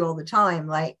refer to all the time,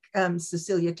 like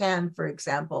Cecilia Tan, for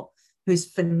example, who's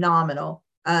phenomenal,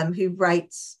 who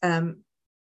writes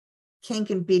kink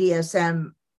and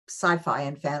BDSM sci-fi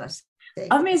and fantasy.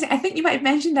 Amazing. I think you might have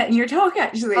mentioned that in your talk,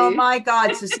 actually. Oh my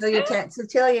God, Cecilia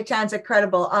Tan's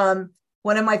incredible.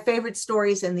 One of my favorite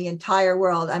stories in the entire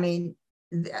world. I mean,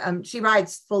 she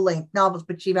writes full-length novels,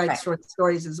 but she writes short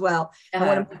stories as well.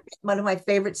 And one of my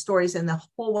favorite stories in the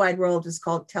whole wide world is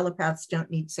called Telepaths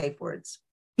Don't Need Safe Words.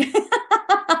 Well,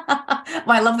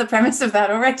 I love the premise of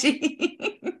that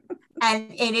already.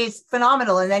 And it is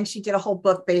phenomenal. And then she did a whole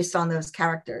book based on those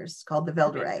characters called The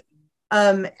Veldere.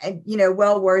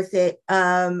 Well worth it.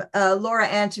 Laura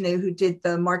Antonou, who did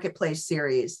the Marketplace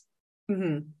series.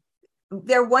 Mm-hmm.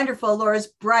 They're wonderful. Laura's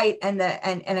bright and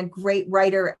a great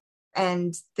writer.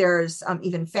 And there's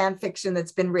even fan fiction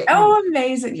that's been written. Oh,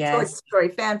 amazing. Yes. Short story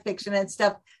fan fiction and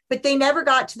stuff. But they never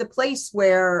got to the place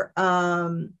where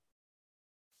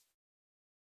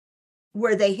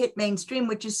where they hit mainstream,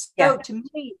 which is Yeah. so, to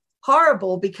me,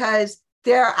 horrible, because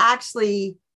they're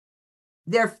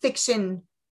fiction,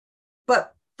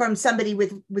 but from somebody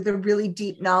with a really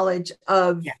deep knowledge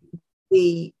of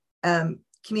the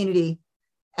community,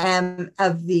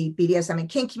 of the BDSM and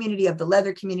kink community, of the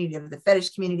leather community, of the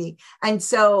fetish community. And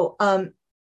so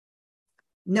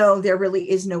no, there really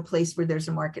is no place where there's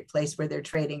a marketplace where they're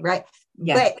trading, right?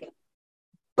 Yeah.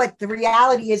 But the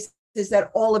reality is that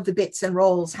all of the bits and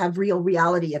rolls have real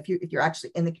reality. If you're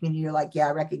actually in the community, you're like, yeah,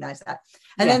 I recognize that.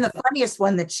 And then the funniest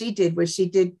one that she did was she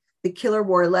did the Killer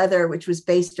Wore Leather, which was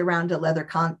based around a leather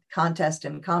contest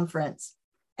and conference.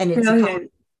 And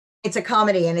it's a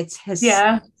comedy, and it's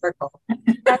hysterical.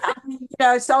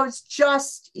 And, so it's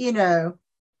just, and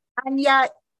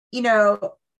yet,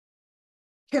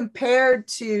 compared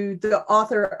to the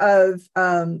author of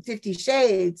 50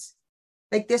 Shades,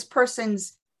 like, this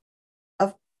person's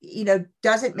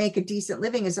doesn't make a decent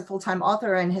living as a full-time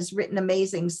author and has written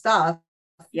amazing stuff.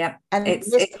 Yep. And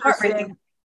it's heartbreaking,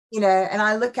 and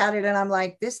I look at it and I'm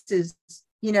like, this is,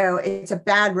 it's a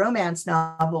bad romance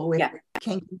novel with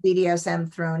kink and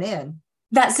BDSM thrown in.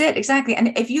 That's it, exactly.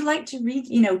 And if you like to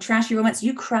read, trashy romance,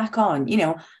 you crack on.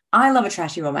 I love a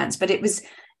trashy romance, but it was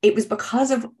because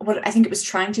of what I think it was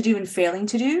trying to do and failing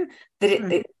to do that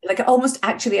it almost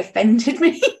actually offended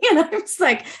me. And I was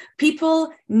like,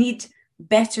 people need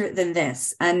better than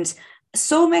this. And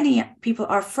so many people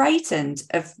are frightened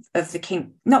of the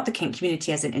kink, not the kink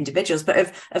community as in individuals,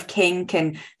 but of kink,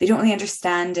 and they don't really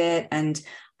understand it. And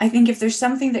I think if there's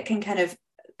something that can kind of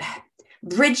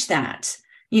bridge that,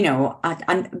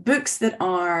 and books that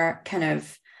are kind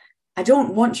of, I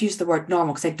don't want to use the word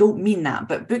normal because I don't mean that,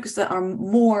 but books that are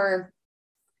more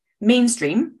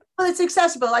mainstream. Well, it's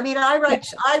accessible. I mean, I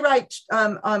write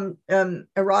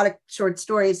erotic short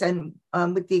stories, and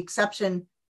with the exception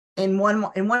in one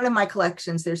of my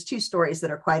collections, there's 2 stories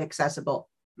that are quite accessible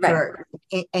for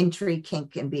entry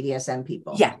kink and BDSM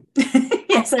people. Yeah.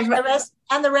 Yes. And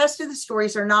the rest of the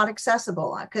stories are not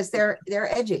accessible because they're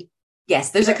edgy.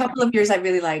 Yes, there's a couple of yours I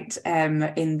really liked in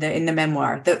the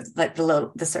memoir, the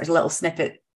sort of little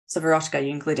snippets of erotica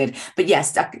you included. But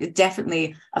yes,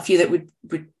 definitely a few that would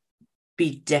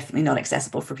be definitely not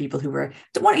accessible for people who were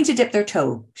wanting to dip their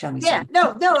toe, shall we say? Yeah,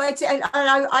 no,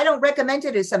 I don't recommend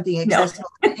it as something accessible.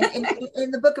 No.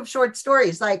 in the book of short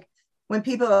stories, like, when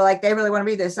people are like, they really want to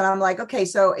read this, and I'm like, okay,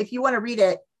 so if you want to read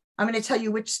it, I'm going to tell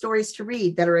you which stories to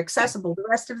read that are accessible. The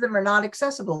rest of them are not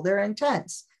accessible. They're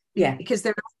intense. Yeah, because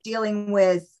they're dealing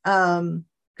with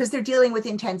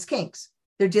intense kinks.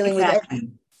 They're dealing with edge,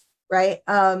 right?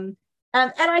 And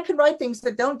I can write things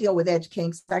that don't deal with edge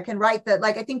kinks. I can write that,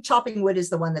 like, I think chopping wood is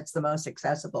the one that's the most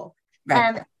accessible.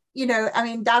 Right. And I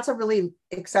mean, that's a really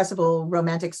accessible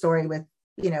romantic story with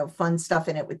fun stuff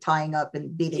in it, with tying up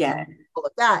and beating and all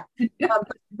of that,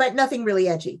 but nothing really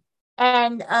edgy.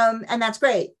 And that's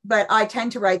great. But I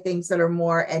tend to write things that are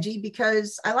more edgy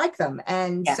because I like them,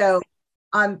 and so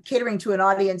I'm catering to an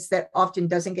audience that often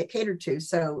doesn't get catered to.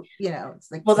 So,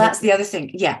 it's like, well, that's the other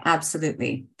thing. Yeah,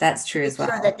 absolutely. That's true as well.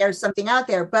 Sure that there's something out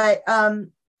there, but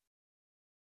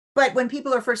when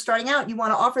people are first starting out, you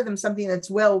want to offer them something that's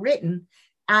well written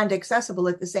and accessible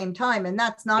at the same time. And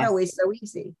that's not always so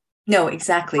easy. No,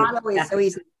 exactly. Not always so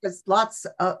easy, because lots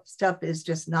of stuff is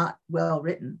just not well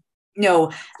written.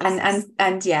 No,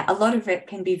 and yeah, a lot of it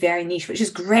can be very niche, which is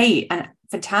great and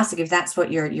fantastic if that's what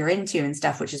you're into and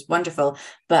stuff, which is wonderful.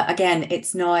 But again,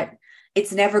 it's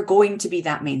never going to be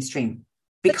that mainstream.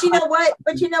 But you know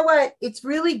what? It's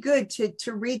really good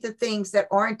to read the things that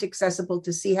aren't accessible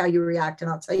to see how you react. And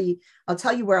I'll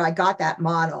tell you where I got that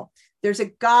model. There's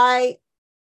a guy,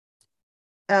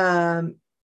 God,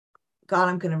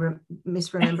 I'm going to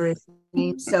misremember his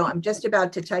name. So I'm just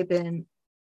about to type in.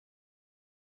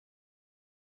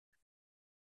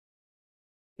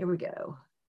 Here we go.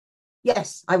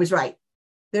 Yes, I was right.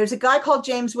 There's a guy called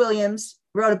James Williams,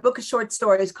 wrote a book of short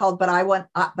stories called But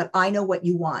I Know What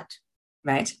You Want.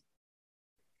 Right.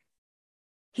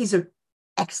 He's an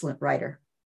excellent writer.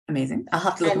 Amazing. I'll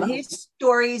have to look him up. And his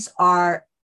stories are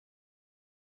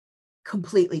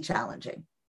completely challenging.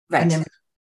 Right. And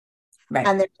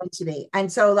they're meant to be.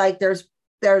 And so, like, there's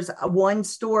one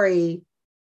story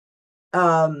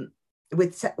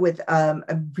with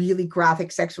a really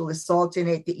graphic sexual assault in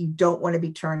it that you don't want to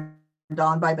be turned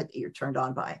on by, but that you're turned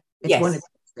on by. It's one of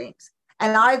those things.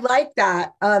 And I like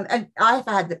that. And I've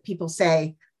had that people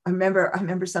say, I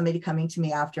remember somebody coming to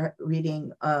me after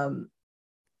reading the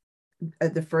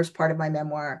first part of my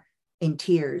memoir in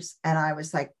tears. And I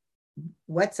was like,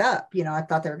 what's up? I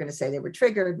thought they were going to say they were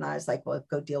triggered. And I was like, well,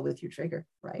 go deal with your trigger.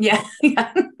 Right. Yeah.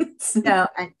 No,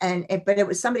 but it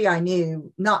was somebody I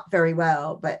knew not very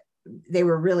well, but they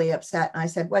were really upset. And I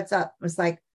said, what's up? It was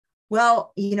like,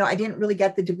 well, I didn't really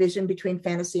get the division between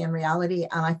fantasy and reality.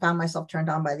 And I found myself turned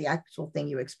on by the actual thing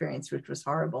you experienced, which was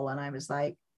horrible. And I was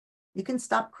like, you can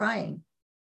stop crying.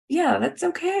 Yeah, that's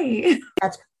okay.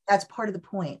 That's part of the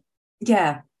point.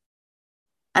 Yeah.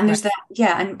 And there's Right. that,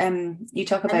 yeah, and you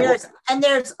talk about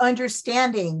there's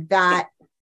understanding that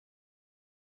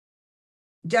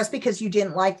just because you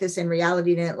didn't like this in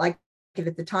reality, didn't like it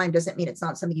at the time, doesn't mean it's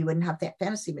not something you wouldn't have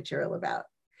fantasy material about.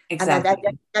 exactly.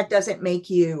 And that doesn't make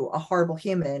you a horrible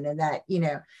human. And that,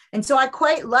 and so I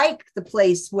quite like the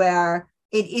place where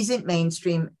it isn't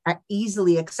mainstream,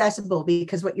 easily accessible,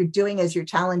 because what you're doing is you're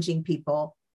challenging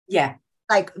people. Yeah.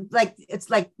 Like it's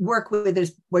like work with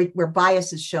this where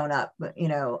bias has shown up,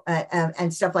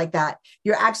 and stuff like that.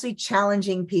 You're actually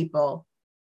challenging people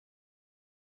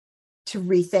to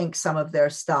rethink some of their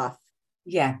stuff.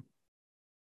 Yeah.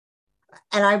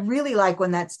 And I really like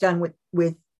when that's done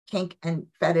with kink and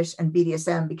fetish and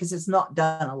BDSM, because it's not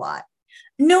done a lot.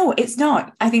 No, it's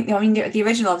not. I think, the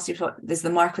original obviously there's the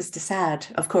Marquis de Sade,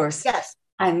 of course. Yes.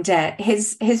 And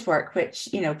his work, which,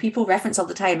 people reference all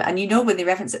the time, and when they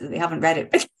reference it that they haven't read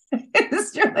it.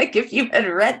 It's like, if you had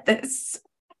read this.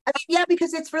 I mean, yeah,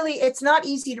 because it's not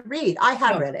easy to read. I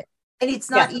have read it, and it's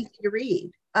not easy to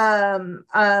read.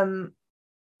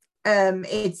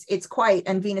 It's quite,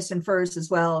 and Venus and Furs as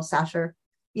well, Sasha.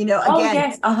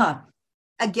 Again,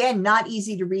 again, not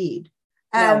easy to read.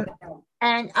 No.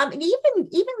 And I mean,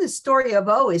 even the story of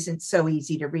O isn't so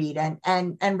easy to read,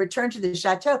 and Return to the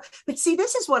Chateau. But see,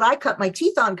 this is what I cut my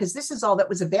teeth on, because this is all that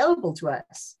was available to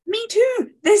us. Me too.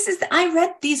 I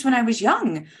read these when I was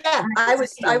young. Yeah, I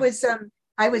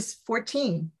was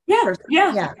 14.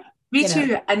 Yeah. Me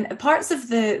too. And parts of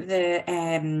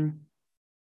the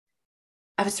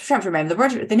I was trying to remember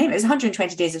the name. It's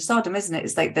 120 Days of Sodom, isn't it?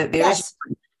 It's like the yes.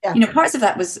 original. Yeah. Parts of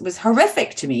that was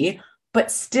horrific to me, but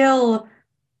still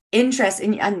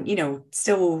interesting and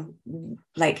still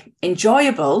like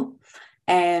enjoyable.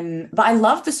 But I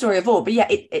love the story of O. But yeah,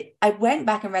 I went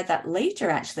back and read that later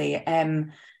actually.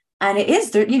 And it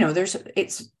is there.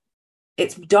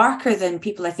 It's darker than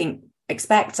people I think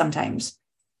expect sometimes.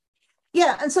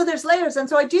 Yeah, and so there's layers, and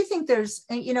so I do think there's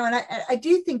and I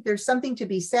do think there's something to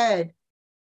be said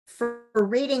for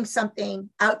reading something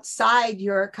outside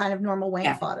your kind of normal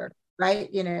wank fodder, right?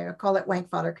 Call it wank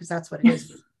fodder because that's what it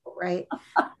is, right?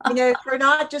 We're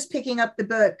not just picking up the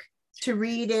book to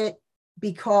read it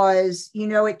because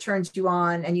it turns you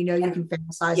on, and you can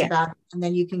fantasize about it, and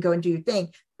then you can go and do your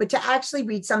thing. But to actually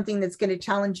read something that's going to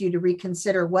challenge you to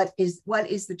reconsider what is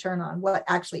the turn on, what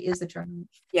actually is the turn on.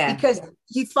 Yeah. Because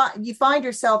you find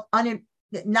yourself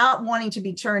not wanting to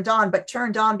be turned on, but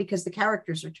turned on because the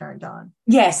characters are turned on.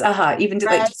 Yes, even to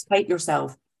like despite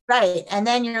yourself. Right. And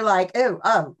then you're like,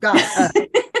 oh God.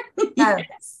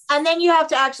 Yes. And then you have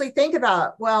to actually think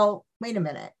about, well, wait a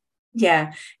minute.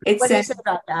 Yeah. What is it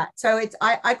about that? So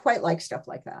I quite like stuff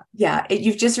like that. Yeah.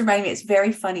 You've just reminded me, it's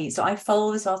very funny. So I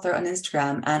follow this author on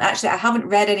Instagram, and actually I haven't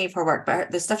read any of her work,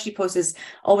 but the stuff she posts is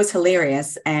always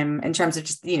hilarious in terms of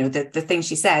just, the things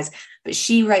she says. But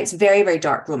she writes very, very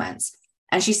dark romance.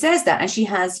 And she says that, and she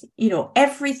has,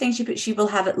 everything she puts, she will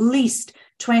have at least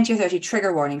 20 or 30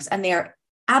 trigger warnings, and they are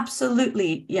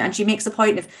absolutely, and she makes a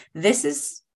point of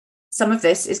some of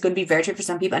this is going to be very true for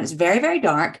some people, and it's very, very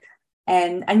dark.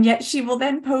 And yet she will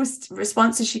then post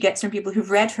responses she gets from people who've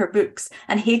read her books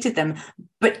and hated them,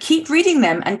 but keep reading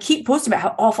them and keep posting about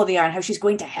how awful they are and how she's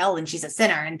going to hell and she's a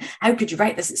sinner and how could you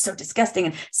write this? It's so disgusting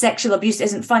and sexual abuse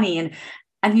isn't funny.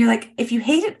 And you're like, if you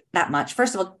hate it that much,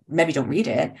 first of all, maybe don't read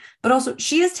it. But also,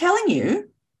 she is telling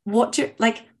you what to,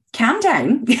 like, calm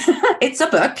down. It's a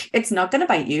book. It's not going to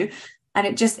bite you. And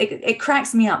it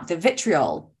cracks me up, the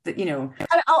vitriol that,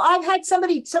 I've had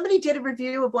somebody did a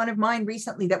review of one of mine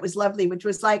recently that was lovely, which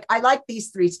was like, I like these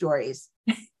 3 stories,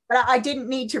 but I didn't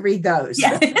need to read those.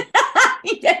 Yeah,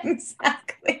 yeah,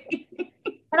 exactly.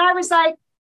 And I was like,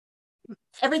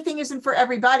 everything isn't for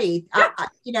everybody,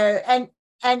 and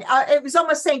it was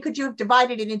almost saying, could you have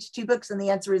divided it into 2 books? And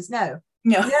the answer is no.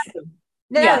 No.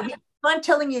 Yeah. I'm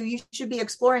telling you should be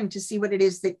exploring to see what it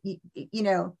is that,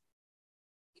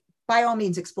 by all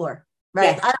means explore.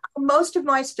 Right. Yeah. Most of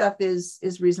my stuff is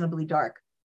reasonably dark,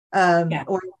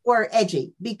 or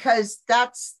edgy, because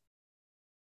that's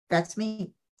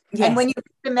me. Yes. And when you read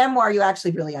the memoir, you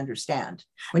actually really understand.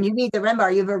 When you read the memoir,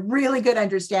 you have a really good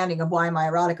understanding of why my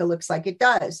erotica looks like it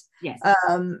does. Yes.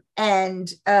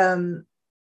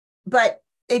 But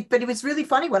it was really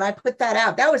funny when I put that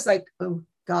out. That was like, oh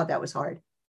God, that was hard.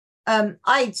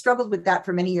 I struggled with that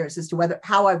for many years as to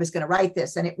how I was going to write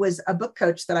this. And it was a book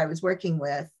coach that I was working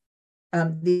with,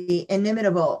 the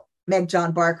inimitable Meg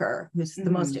John Barker, who's the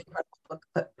most incredible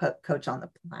book coach on the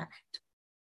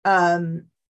planet,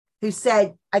 who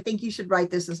said, I think you should write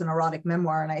this as an erotic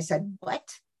memoir. And I said, what?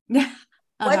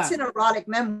 What's an erotic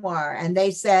memoir? And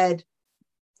they said,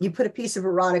 you put a piece of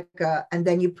erotica and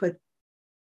then you put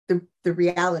the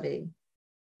reality.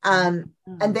 And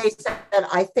they said,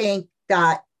 I think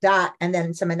that and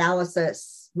then some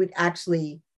analysis would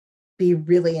actually be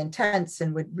really intense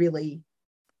and would really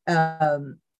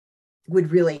add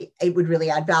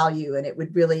value, and it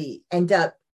would really end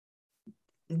up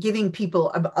giving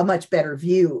people a much better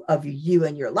view of you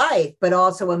and your life, but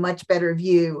also a much better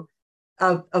view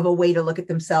of a way to look at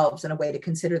themselves and a way to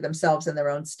consider themselves and their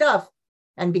own stuff.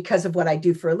 And because of what I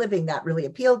do for a living, that really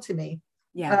appealed to me.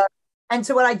 Yeah. And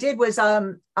so what I did was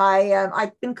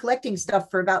I've been collecting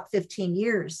stuff for about 15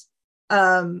 years,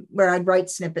 where I'd write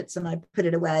snippets and I'd put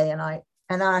it away. And I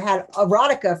had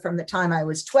erotica from the time I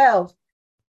was 12.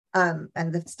 And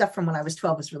the stuff from when I was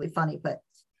 12 was really funny, but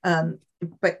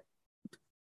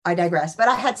I digress. But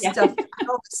I had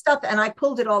all this stuff, and I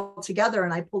pulled it all together,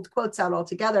 and I pulled quotes out all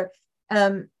together.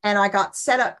 And I got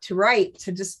set up to write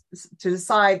to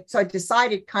decide. So I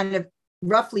decided kind of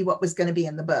roughly what was going to be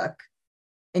in the book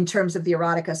in terms of the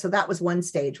erotica. So that was one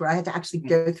stage where I had to actually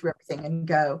go through everything and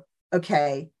go,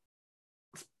 okay,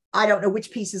 I don't know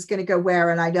which piece is going to go where,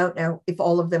 and I don't know if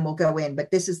all of them will go in, but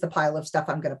this is the pile of stuff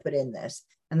I'm going to put in this,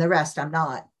 and the rest I'm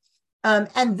not.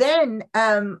 And then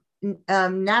NaNoWriMo,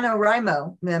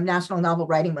 National Novel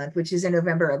Writing Month, which is in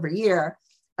November every year,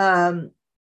 I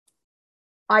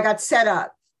got set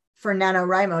up for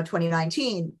NaNoWriMo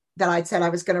 2019 that I'd said I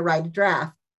was going to write a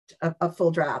draft, a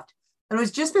full draft. And it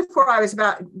was just before I was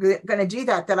going to do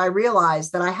that I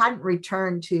realized that I hadn't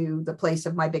returned to the place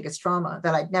of my biggest trauma,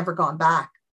 that I'd never gone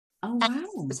back. Oh, wow. I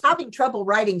was having trouble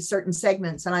writing certain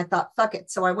segments, and I thought, fuck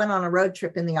it. So I went on a road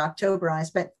trip in the October, and I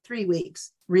spent 3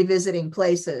 weeks revisiting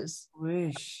places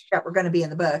that were going to be in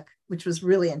the book, which was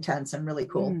really intense and really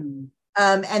cool.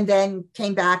 And then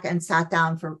came back and sat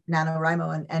down for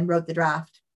NaNoWriMo and wrote the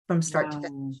draft from start to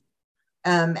finish.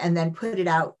 And then put it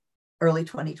out early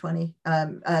 2020,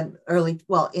 in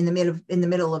the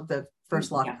middle of the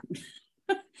first lockdown.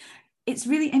 Yeah. It's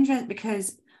really interesting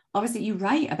because obviously you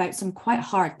write about some quite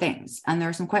hard things, and there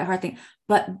are some quite hard things,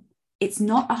 but it's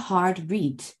not a hard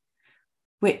read,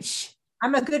 which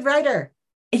I'm a good writer.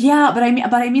 Yeah, but I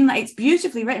mean like it's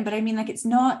beautifully written, but I mean like it's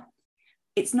not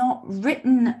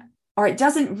written, or it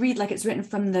doesn't read like it's written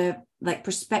from the like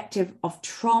perspective of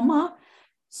trauma.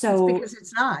 So it's because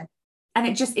it's not. And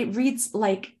it reads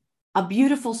like a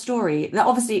beautiful story that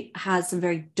obviously has some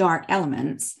very dark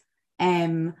elements,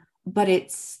 but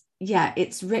it's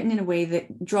written in a way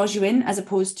that draws you in as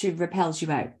opposed to repels you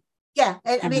out. Yeah,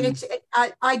 I mean,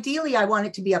 ideally, I want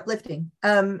it to be uplifting.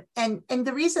 And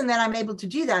the reason that I'm able to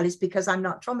do that is because I'm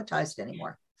not traumatized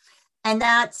anymore. And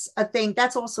that's a thing.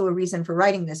 That's also a reason for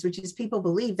writing this, which is people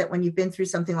believe that when you've been through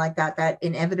something like that, that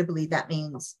inevitably that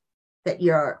means that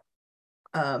you're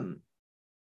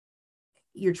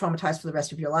traumatized for the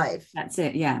rest of your life. That's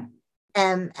it. Yeah.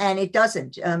 And it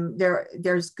doesn't.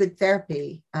 There's good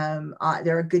therapy. There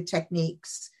are good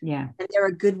techniques. Yeah. And there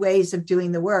are good ways of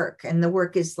doing the work. And the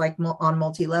work is like on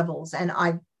multi levels. And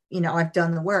I've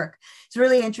done the work. It's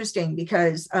really interesting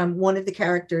because one of the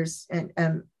characters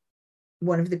and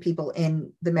one of the people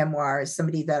in the memoir is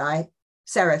somebody that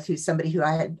Sarah, who's somebody who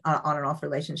I had on and off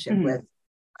relationship with.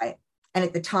 Right. And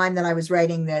at the time that I was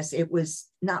writing this, it was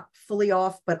not fully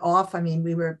off, but off. I mean,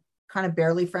 we were kind of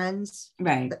barely friends.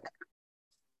 Right.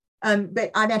 But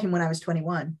I met him when I was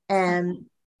 21, and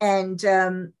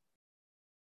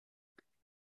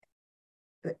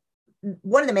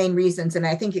one of the main reasons, and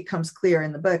I think it comes clear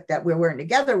in the book, that we weren't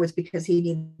together was because he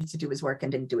needed to do his work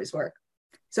and didn't do his work.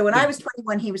 So when I was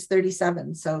 21, he was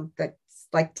 37. So that's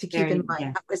like to keep in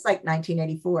mind. It was like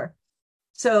 1984.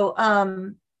 So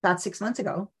about 6 months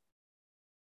ago,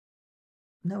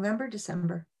 November,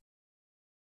 December,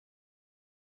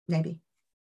 maybe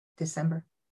December.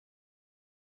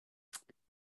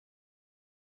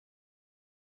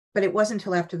 But it wasn't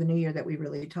until after the new year that we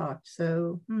really talked.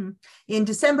 So in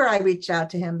December, I reached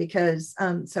out to him because,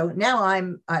 so now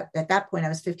at that point, I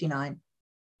was 59.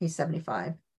 He's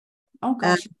 75. Oh,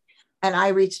 gosh. And I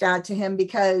reached out to him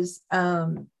because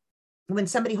when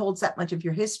somebody holds that much of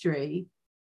your history,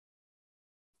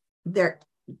 the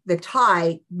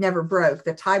tie never broke.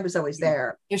 The tie was always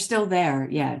there. You're still there.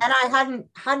 Yeah. And I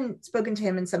hadn't spoken to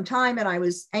him in some time, and I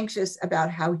was anxious about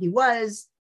how he was,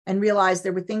 and realized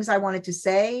there were things I wanted to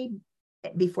say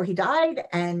before he died,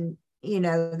 and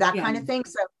that kind of thing.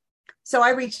 So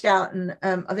I reached out, and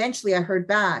eventually I heard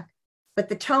back. But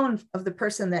the tone of the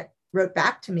person that wrote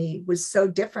back to me was so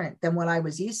different than what I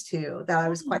was used to that I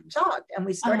was quite shocked. And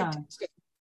we started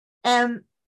texting.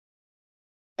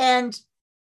 And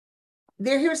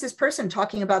here was this person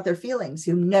talking about their feelings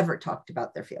who never talked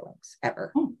about their feelings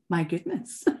ever. Oh my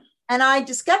goodness. And I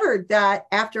discovered that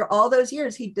after all those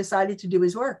years, he decided to do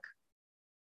his work.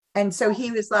 And so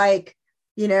he was like,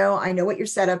 you know, I know what your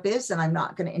setup is, and I'm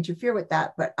not going to interfere with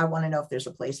that, but I want to know if there's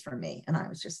a place for me. And I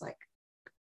was just like,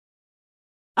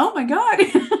 oh my God.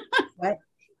 What?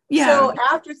 Yeah. So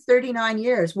after 39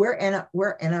 years, we're in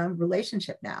a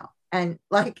relationship now. And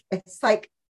like, it's like,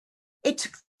 it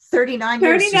took 39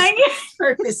 years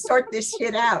to sort this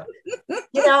shit out.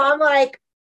 You know, I'm like,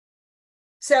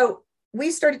 so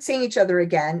we started seeing each other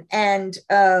again, and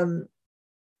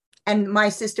my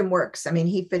system works. I mean,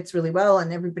 he fits really well,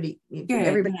 and everybody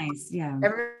nice. Yeah.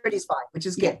 Everybody's fine, which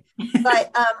is good.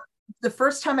 But the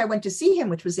first time I went to see him,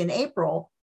 which was in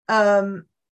April,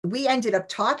 we ended up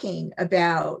talking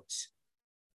about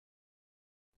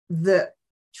the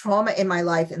trauma in my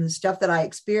life and the stuff that I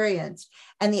experienced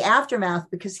and the aftermath,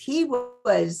 because he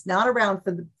was not around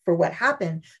for what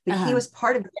happened, but he was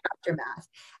part of the aftermath.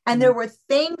 And there were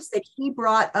things that he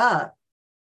brought up,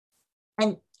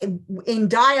 and in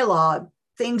dialogue,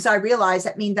 things I realized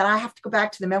that mean that I have to go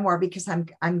back to the memoir, because I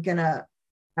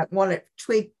want to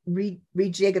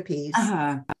rejig a piece.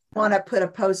 I want to put a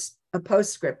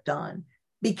postscript on,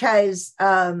 because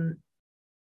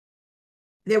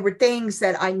there were things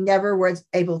that I never was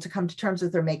able to come to terms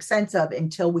with or make sense of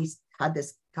until we had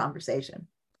this conversation.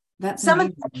 That's some of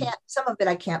it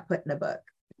I can't put in a book.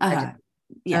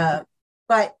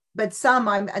 But some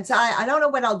I don't know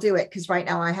when I'll do it, because right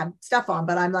now I have stuff on,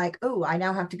 but I'm like, oh, I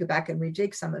now have to go back and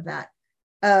rejig some of that.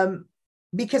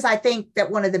 Because I think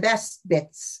that one of the best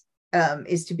bits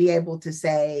is to be able to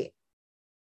say,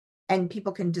 and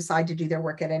people can decide to do their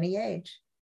work at any age.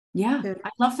 Yeah.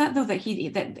 I love that though, that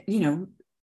you know,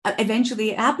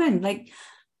 eventually it happened. Like,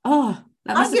 oh,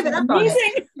 that must have been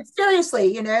amazing.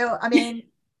 Seriously, you know, I mean,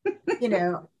 you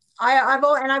know, I've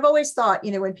always thought,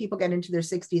 you know, when people get into their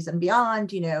 60s and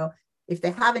beyond, you know, if they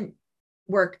haven't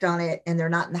worked on it and they're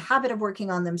not in the habit of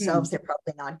working on themselves, they're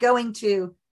probably not going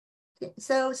to.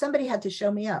 So somebody had to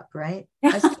show me up, right?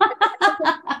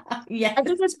 Yeah. I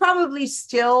think it's probably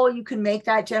still, you can make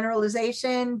that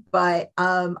generalization, but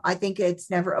I think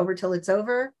it's never over till it's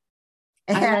over.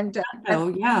 And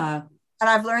yeah. And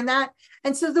I've learned that.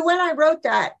 And so when I wrote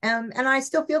that, and I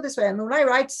still feel this way, I mean, when I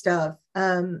write stuff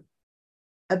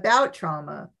about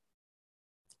trauma,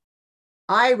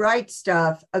 I write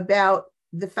stuff about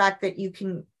the fact that you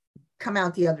can come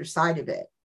out the other side of it.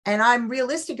 And I'm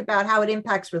realistic about how it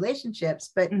impacts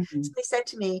relationships. But somebody said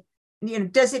to me, you know,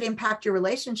 does it impact your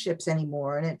relationships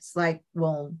anymore? And it's like,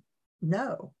 well,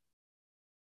 no.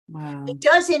 Wow. It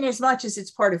does, in as much as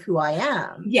it's part of who I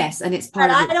am. Yes, and it's part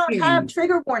but of I don't have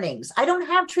trigger warnings. I don't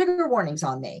have trigger warnings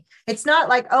on me. It's not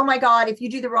like, oh my God, if you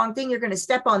do the wrong thing, you're going to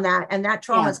step on that, and that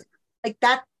trauma's like,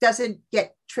 that doesn't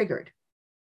get triggered.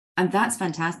 And that's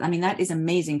fantastic. I mean, that is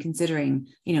amazing, considering,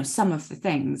 you know, some of the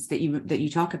things that you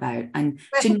talk about, and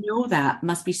to know that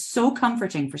must be so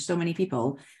comforting for so many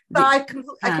people. I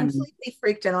completely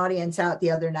freaked an audience out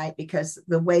the other night, because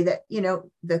the way that, you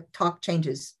know, the talk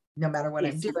changes no matter what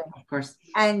I'm doing. Of course.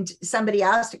 And somebody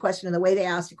asked a question, and the way they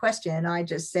asked a question, I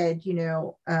just said, you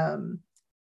know,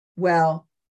 well,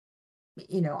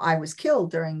 you know, I was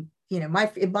killed during, you know,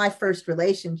 my first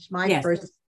relationship, my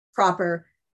first proper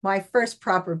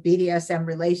BDSM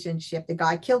relationship. The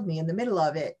guy killed me in the middle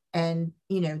of it, and,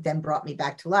 you know, then brought me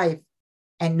back to life.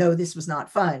 And no, this was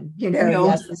not fun. You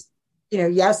know,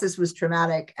 yes, this was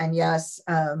traumatic, and yes,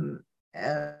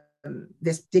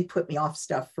 this did put me off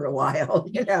stuff for a while,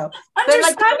 you know.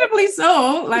 Understandably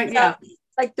so. Like, yeah.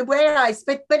 Like the way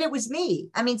but it was me.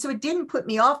 I mean, so it didn't put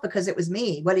me off because it was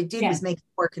me. What it did was make it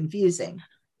more confusing.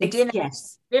 It didn't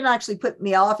actually put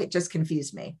me off. It just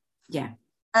confused me. Yeah.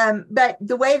 But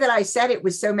the way that I said it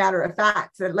was so matter of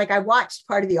fact that, like, I watched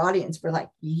part of the audience were like,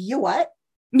 you what?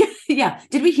 Yeah.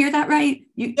 Did we hear that right?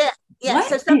 Yeah.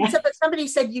 So somebody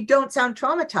said, you don't sound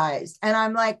traumatized. And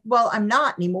I'm like, well, I'm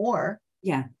not anymore.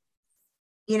 Yeah.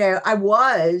 You know, I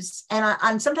was,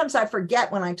 and sometimes I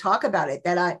forget when I talk about it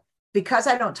that because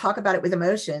I don't talk about it with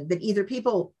emotion, that either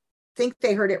people think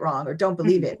they heard it wrong or don't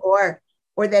believe it, or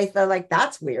they feel like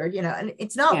that's weird, you know, and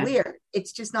it's not weird.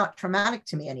 It's just not traumatic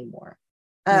to me anymore.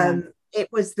 It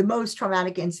was the most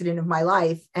traumatic incident of my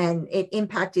life, and it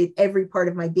impacted every part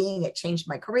of my being. It changed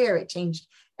my career. It changed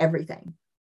everything.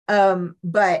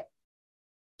 But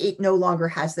it no longer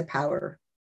has the power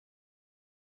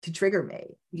to trigger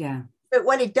me. Yeah. But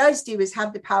what it does do is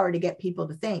have the power to get people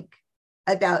to think.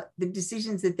 about the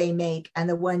decisions that they make and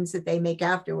the ones that they make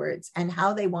afterwards and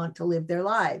how they want to live their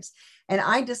lives. And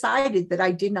I decided that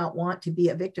I did not want to be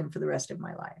a victim for the rest of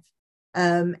my life,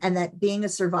 and that being a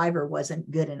survivor wasn't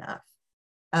good enough,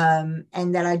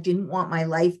 and that I didn't want my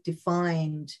life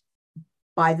defined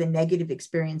by the negative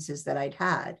experiences that I'd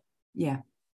had. Yeah.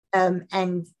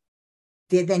 And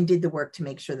they then did the work to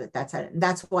make sure that that's it. And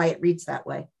that's why it reads that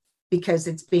way, because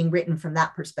it's being written from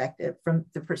that perspective, from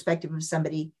the perspective of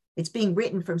somebody. It's being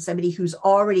written from somebody who's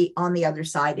already on the other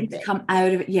side of it. Come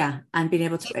out of it, yeah, and being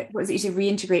able to, what is it, you say,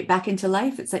 reintegrate back into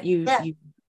life. It's that you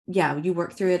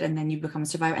work through it, and then you become a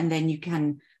survivor, and then you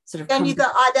can sort of. Then you go.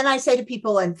 Then I say to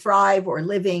people, and thrive or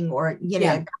living or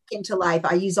back into life.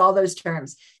 I use all those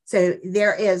terms. So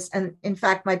there is, and in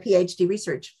fact, my PhD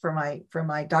research for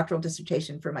my doctoral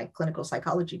dissertation for my clinical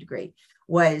psychology degree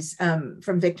was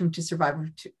from victim to survivor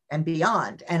and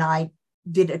beyond, and I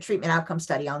did a treatment outcome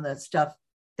study on the stuff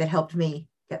that helped me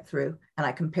get through, and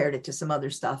I compared it to some other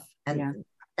stuff, and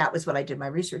that was what I did my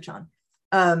research on.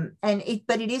 But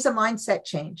it is a mindset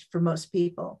change for most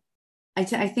people. I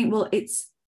think, well,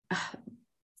 it's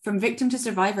from victim to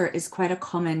survivor is quite a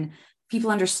common.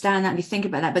 People understand that and they think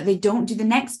about that, but they don't do the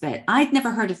next bit. I'd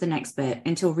never heard of the next bit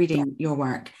until reading your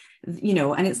work,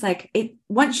 and it's like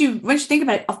once you think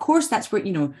about it, of course, that's where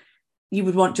you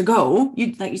would want to go.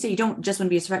 You, like you say, you don't just want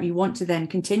to be a survivor. You want to then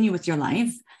continue with your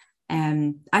life.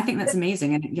 I think that's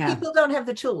amazing. And people don't have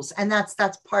the tools. And that's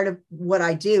part of what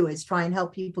I do, is try and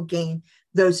help people gain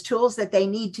those tools that they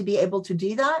need to be able to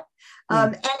do that.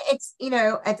 And it's,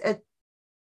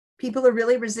 people are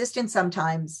really resistant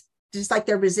sometimes, just like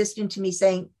they're resistant to me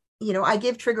saying, I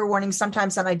give trigger warnings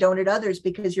sometimes and I don't at others,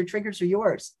 because your triggers are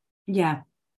yours. Yeah.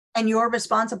 And you're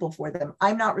responsible for them.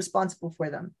 I'm not responsible for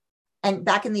them. And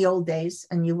back in the old days,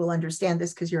 and you will understand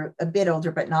this because you're a bit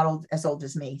older, but not as old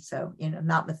as me. So,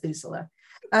 not Methuselah.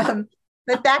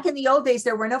 But back in the old days,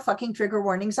 there were no fucking trigger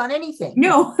warnings on anything.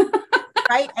 No.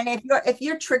 Right. And if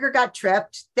your trigger got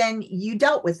tripped, then you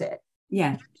dealt with it.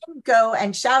 Yeah. You didn't go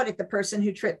and shout at the person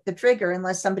who tripped the trigger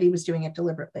unless somebody was doing it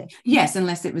deliberately. Yes,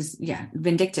 unless it was,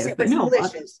 vindictive. It was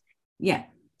malicious. Yeah.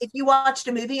 If you watched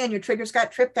a movie and your triggers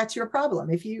got tripped, that's your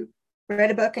problem. If you read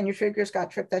a book and your triggers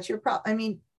got tripped, that's your problem. I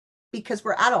mean, because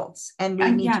we're adults and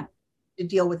we need to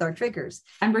deal with our triggers.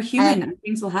 And we're human, and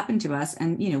things will happen to us.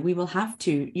 And, we will have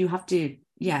to, you have to,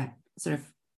 sort of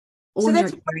own your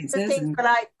experiences. But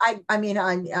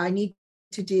I need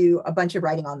to do a bunch of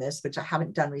writing on this, which I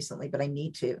haven't done recently, but I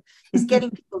need to, is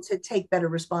getting people to take better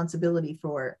responsibility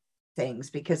for things,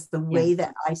 because the way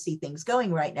that I see things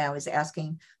going right now is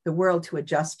asking the world to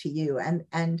adjust to you.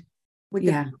 And with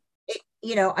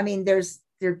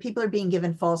there people are being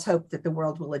given false hope that the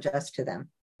world will adjust to them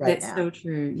right now. That's so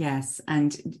true. Yes.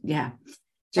 And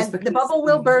just because the bubble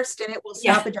will burst and it will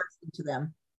stop adjusting to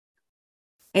them.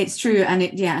 It's true. And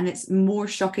it's more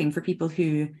shocking for people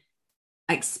who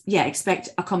expect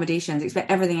accommodations,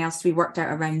 expect everything else to be worked out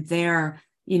around their,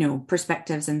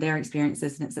 perspectives and their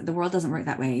experiences. And it's that the world doesn't work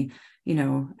that way,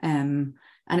 and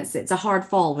it's a hard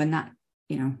fall when that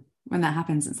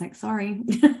happens. It's like, sorry.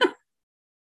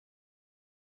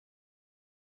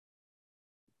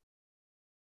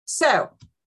 So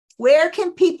where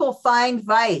can people find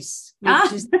Vice,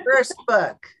 which is the first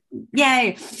book?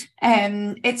 Yay.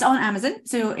 It's on Amazon.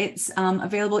 So it's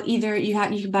available either you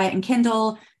can buy it in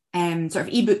Kindle, sort of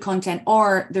ebook content,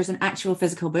 or there's an actual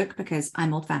physical book because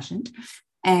I'm old fashioned.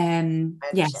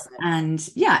 Yes. And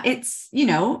it's,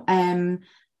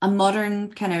 a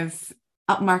modern kind of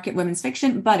upmarket women's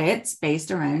fiction, but it's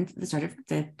based around the sort of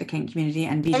the kink community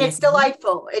and BDSM. And it's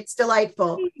delightful.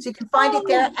 So you can find it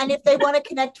there. And if they want to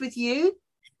connect with you.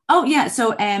 Oh yeah.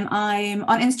 So I'm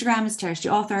on Instagram as Terry Stu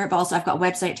Author, but also I've got a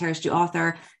website, Terry Stu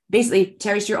Author. Basically,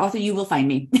 Terry Stu Author, you will find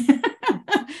me.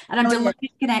 And I'm delighted to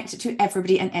connect to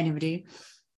everybody and anybody.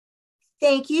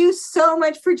 Thank you so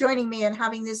much for joining me and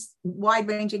having this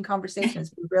wide-ranging conversation.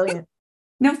 It's been brilliant.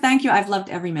 No, thank you. I've loved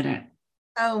every minute.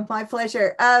 Oh, my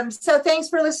pleasure. So thanks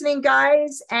for listening,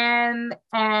 guys. And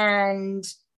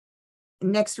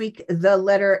next week, the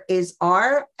letter is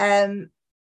R.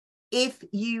 If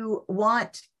you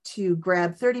want to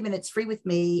grab 30 minutes free with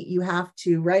me, you have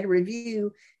to write a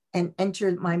review and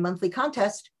enter my monthly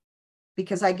contest,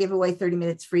 because I give away 30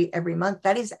 minutes free every month.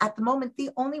 That is at the moment the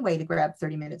only way to grab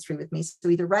 30 minutes free with me. So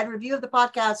either write a review of the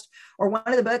podcast or one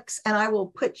of the books, and I will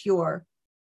put your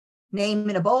name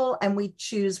in a bowl and we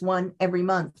choose one every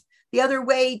month. The other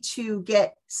way to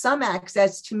get some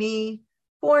access to me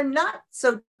for not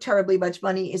so terribly much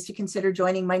money is to consider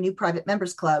joining my new private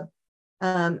members club.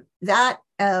 That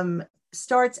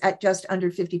starts at just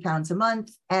under 50 pounds a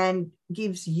month and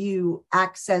gives you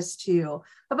access to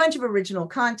a bunch of original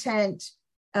content,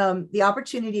 the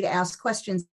opportunity to ask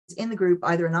questions in the group,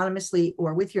 either anonymously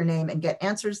or with your name, and get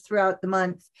answers throughout the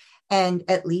month, and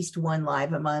at least one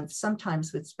live a month,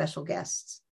 sometimes with special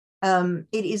guests.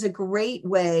 It is a great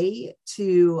way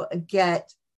to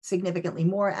get significantly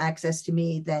more access to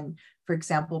me than, for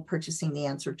example, purchasing the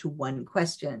answer to one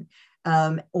question,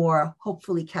 or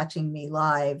hopefully catching me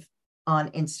live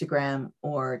on Instagram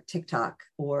or TikTok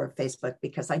or Facebook,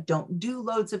 because I don't do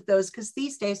loads of those, because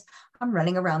these days I'm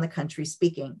running around the country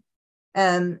speaking.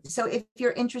 So if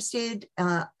you're interested,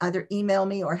 either email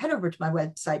me or head over to my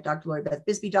website,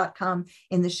 drloribethbisbey.com.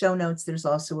 In the show notes, there's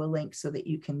also a link so that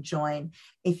you can join.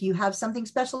 If you have something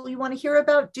special you want to hear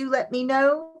about, do let me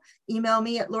know. Email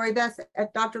me at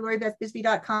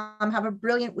loribeth@drloribethbisbey.com. Have a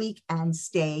brilliant week and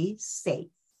stay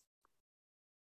safe.